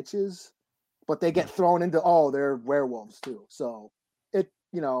like witches, but they get thrown into, they're werewolves too. So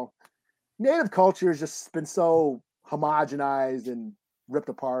native culture has just been so homogenized and ripped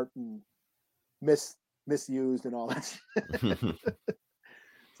apart and misused and all that shit.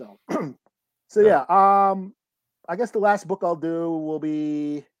 So yeah, I guess the last book I'll do will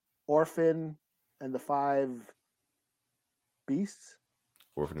be Orphan and the Five Beasts.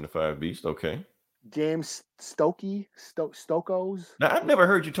 Orphan and the Five Beasts, okay. James Stokos. Now, I've never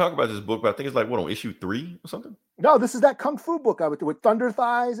heard you talk about this book, but I think it's like on issue 3 or something. No, this is that kung fu book with thunder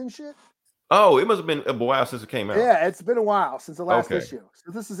thighs and shit. Oh, it must have been a while since it came out. Yeah, it's been a while since the last issue.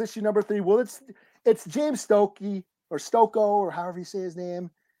 So this is issue number 3. Well, it's James Stokey or Stoko or however you say his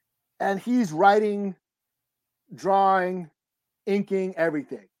name, and he's writing, drawing, inking,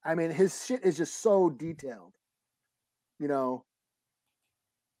 everything. I mean, his shit is just so detailed. You know.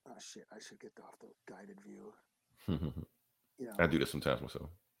 Oh shit! I should get off the guided view. You know. I do this sometimes myself.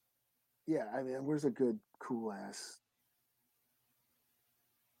 Yeah, I mean, where's a good, cool ass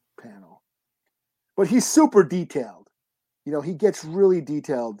panel? But he's super detailed. You know, he gets really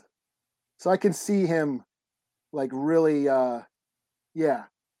detailed. So I can see him like really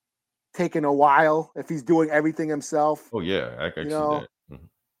taking a while if he's doing everything himself. Oh yeah, I can see that. Mm-hmm.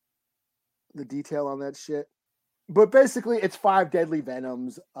 The detail on that shit. But basically it's 5 deadly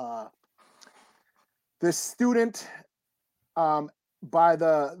venoms. The student by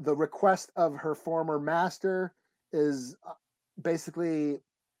the request of her former master is basically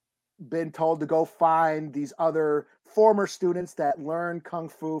been told to go find these other former students that learn kung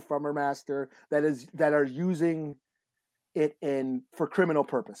fu from her master that are using it for criminal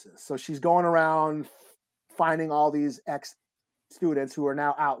purposes. So she's going around finding all these ex-students who are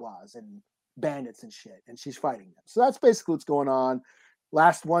now outlaws and bandits and shit, and she's fighting them. So that's basically what's going on.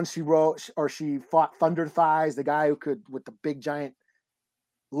 Last one she fought Thunder Thighs, the guy who could, with the big giant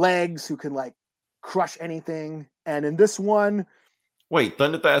legs, who can like crush anything. And in this one, wait,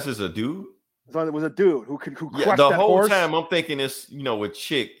 Thunder Thighs is a dude? It was a dude who crushed the that whole horse. time I'm thinking it's, you know, a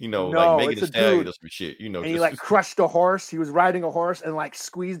chick, you know, No, like Megan Thee Stallion or some shit, you know. And he like crushed a horse. He was riding a horse and like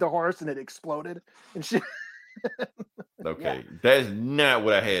squeezed a horse and it exploded and shit. Okay, that's not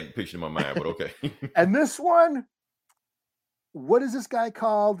what I had pictured in my mind, but okay. And this one, what is this guy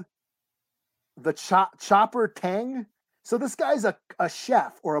called? The Chopper Tang. So this guy's a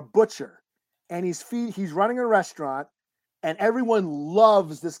chef or a butcher, and he's running a restaurant, and everyone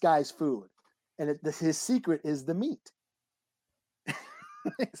loves this guy's food, and his secret is the meat.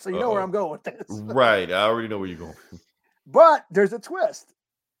 So you know where I'm going with this, right? I already know where you're going. But there's a twist.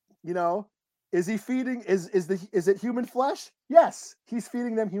 You know, is he feeding? Is it human flesh? Yes, he's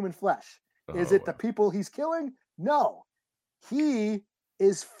feeding them human flesh. Is it the people he's killing? No, he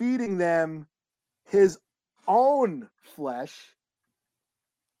is feeding them his own flesh.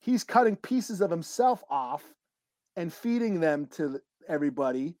 He's cutting pieces of himself off and feeding them to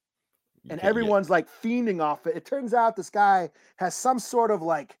everybody, and everyone's like fiending off it. It turns out this guy has some sort of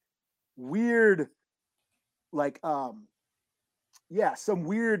like weird, like some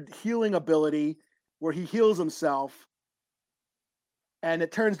weird healing ability where he heals himself, and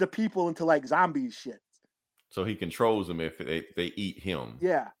it turns the people into like zombies shit. So he controls them if they eat him.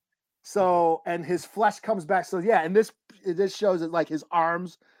 Yeah. So, and his flesh comes back. So yeah, and this shows that like his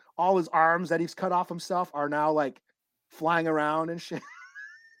arms, all his arms that he's cut off himself are now like flying around and shit.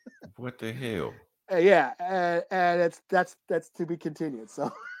 What the hell? Yeah, and that's to be continued.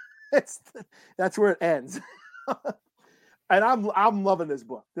 So that's where it ends. And I'm loving this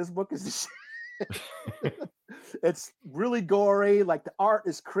book. This book is the shit. It's really gory. Like the art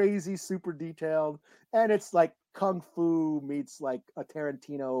is crazy, super detailed, and it's like kung fu meets like a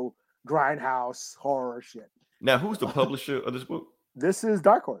Tarantino grindhouse horror shit. Now, who's the publisher of this book? This is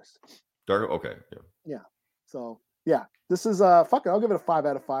Dark Horse. Okay. Yeah. So yeah, this is fuck it. I'll give it a 5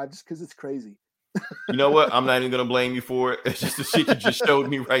 out of 5 just because it's crazy. You know what? I'm not even gonna blame you for it. It's just the shit you just showed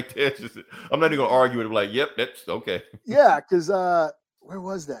me right there. I'm not even gonna argue with it. Like, yep, that's okay. Yeah, because where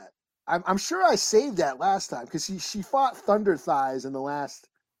was that? I'm sure I saved that last time because she fought Thunder Thighs in the last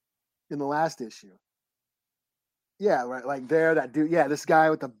issue. Yeah, right. Like that dude. Yeah, this guy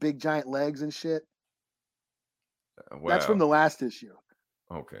with the big giant legs and shit. Wow. That's from the last issue.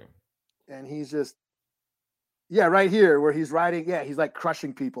 Okay. And he's just, right here where he's riding. Yeah, he's like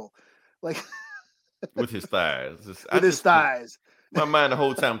crushing people, like with his thighs. With his thighs. My mind the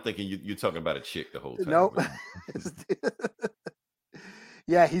whole time thinking you're talking about a chick the whole time. Nope.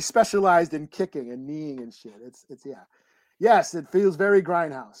 Yeah, he specialized in kicking and kneeing and shit. It's yeah. Yes, it feels very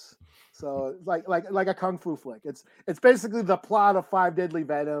grindhouse. So like a kung fu flick. It's basically the plot of 5 Deadly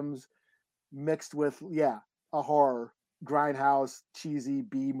Venoms mixed with a horror grindhouse cheesy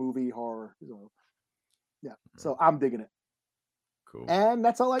B movie horror. So yeah, so I'm digging it. Cool. And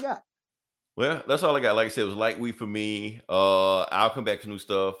that's all I got. Well, that's all I got. Like I said, it was light week for me. I'll come back to new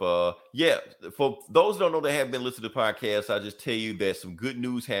stuff. For those who don't know that have been listening to the podcast, I'll just tell you that some good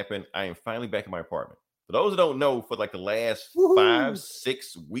news happened. I am finally back in my apartment. For those who don't know, for like the last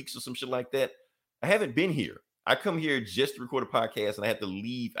 5-6 weeks or some shit like that, I haven't been here. I come here just to record a podcast and I had to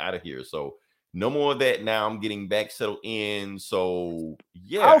leave out of here. So no more of that. Now I'm getting back settled in. So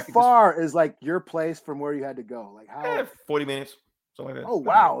yeah. How far is like your place from where you had to go? Like how? 40 minutes, something like that. Oh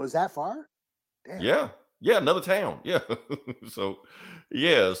wow, is that far? Damn. Yeah, another town. Yeah. So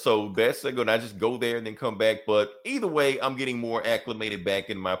that's good. I just go there and then come back. But either way, I'm getting more acclimated back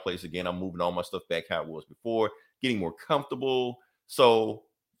in my place again. I'm moving all my stuff back how it was before. getting more comfortable. So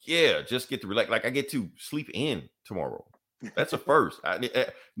yeah, just get to relax. Like I get to sleep in tomorrow. That's a first.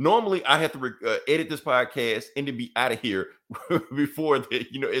 Normally I have to edit this podcast and then be out of here before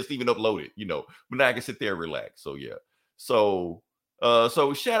it's even uploaded. But now I can sit there and relax. So yeah. So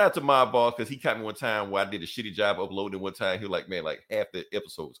shout out to my boss because he caught me one time where I did a shitty job uploading. One time he was like, man, like half the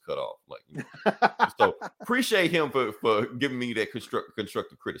episode was cut off. Like, so appreciate him for giving me that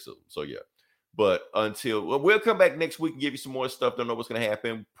constructive criticism. So yeah. But we'll come back next week and give you some more stuff. Don't know what's going to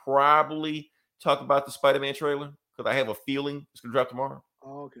happen. Probably talk about the Spider-Man trailer because I have a feeling it's going to drop tomorrow.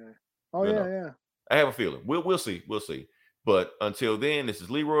 Oh, okay. Oh, yeah. I have a feeling. We'll see. We'll see. But until then, this is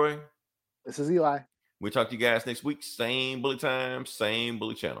Leroy. This is Eli. We'll talk to you guys next week. Same bully time, same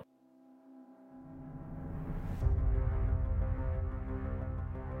bully channel.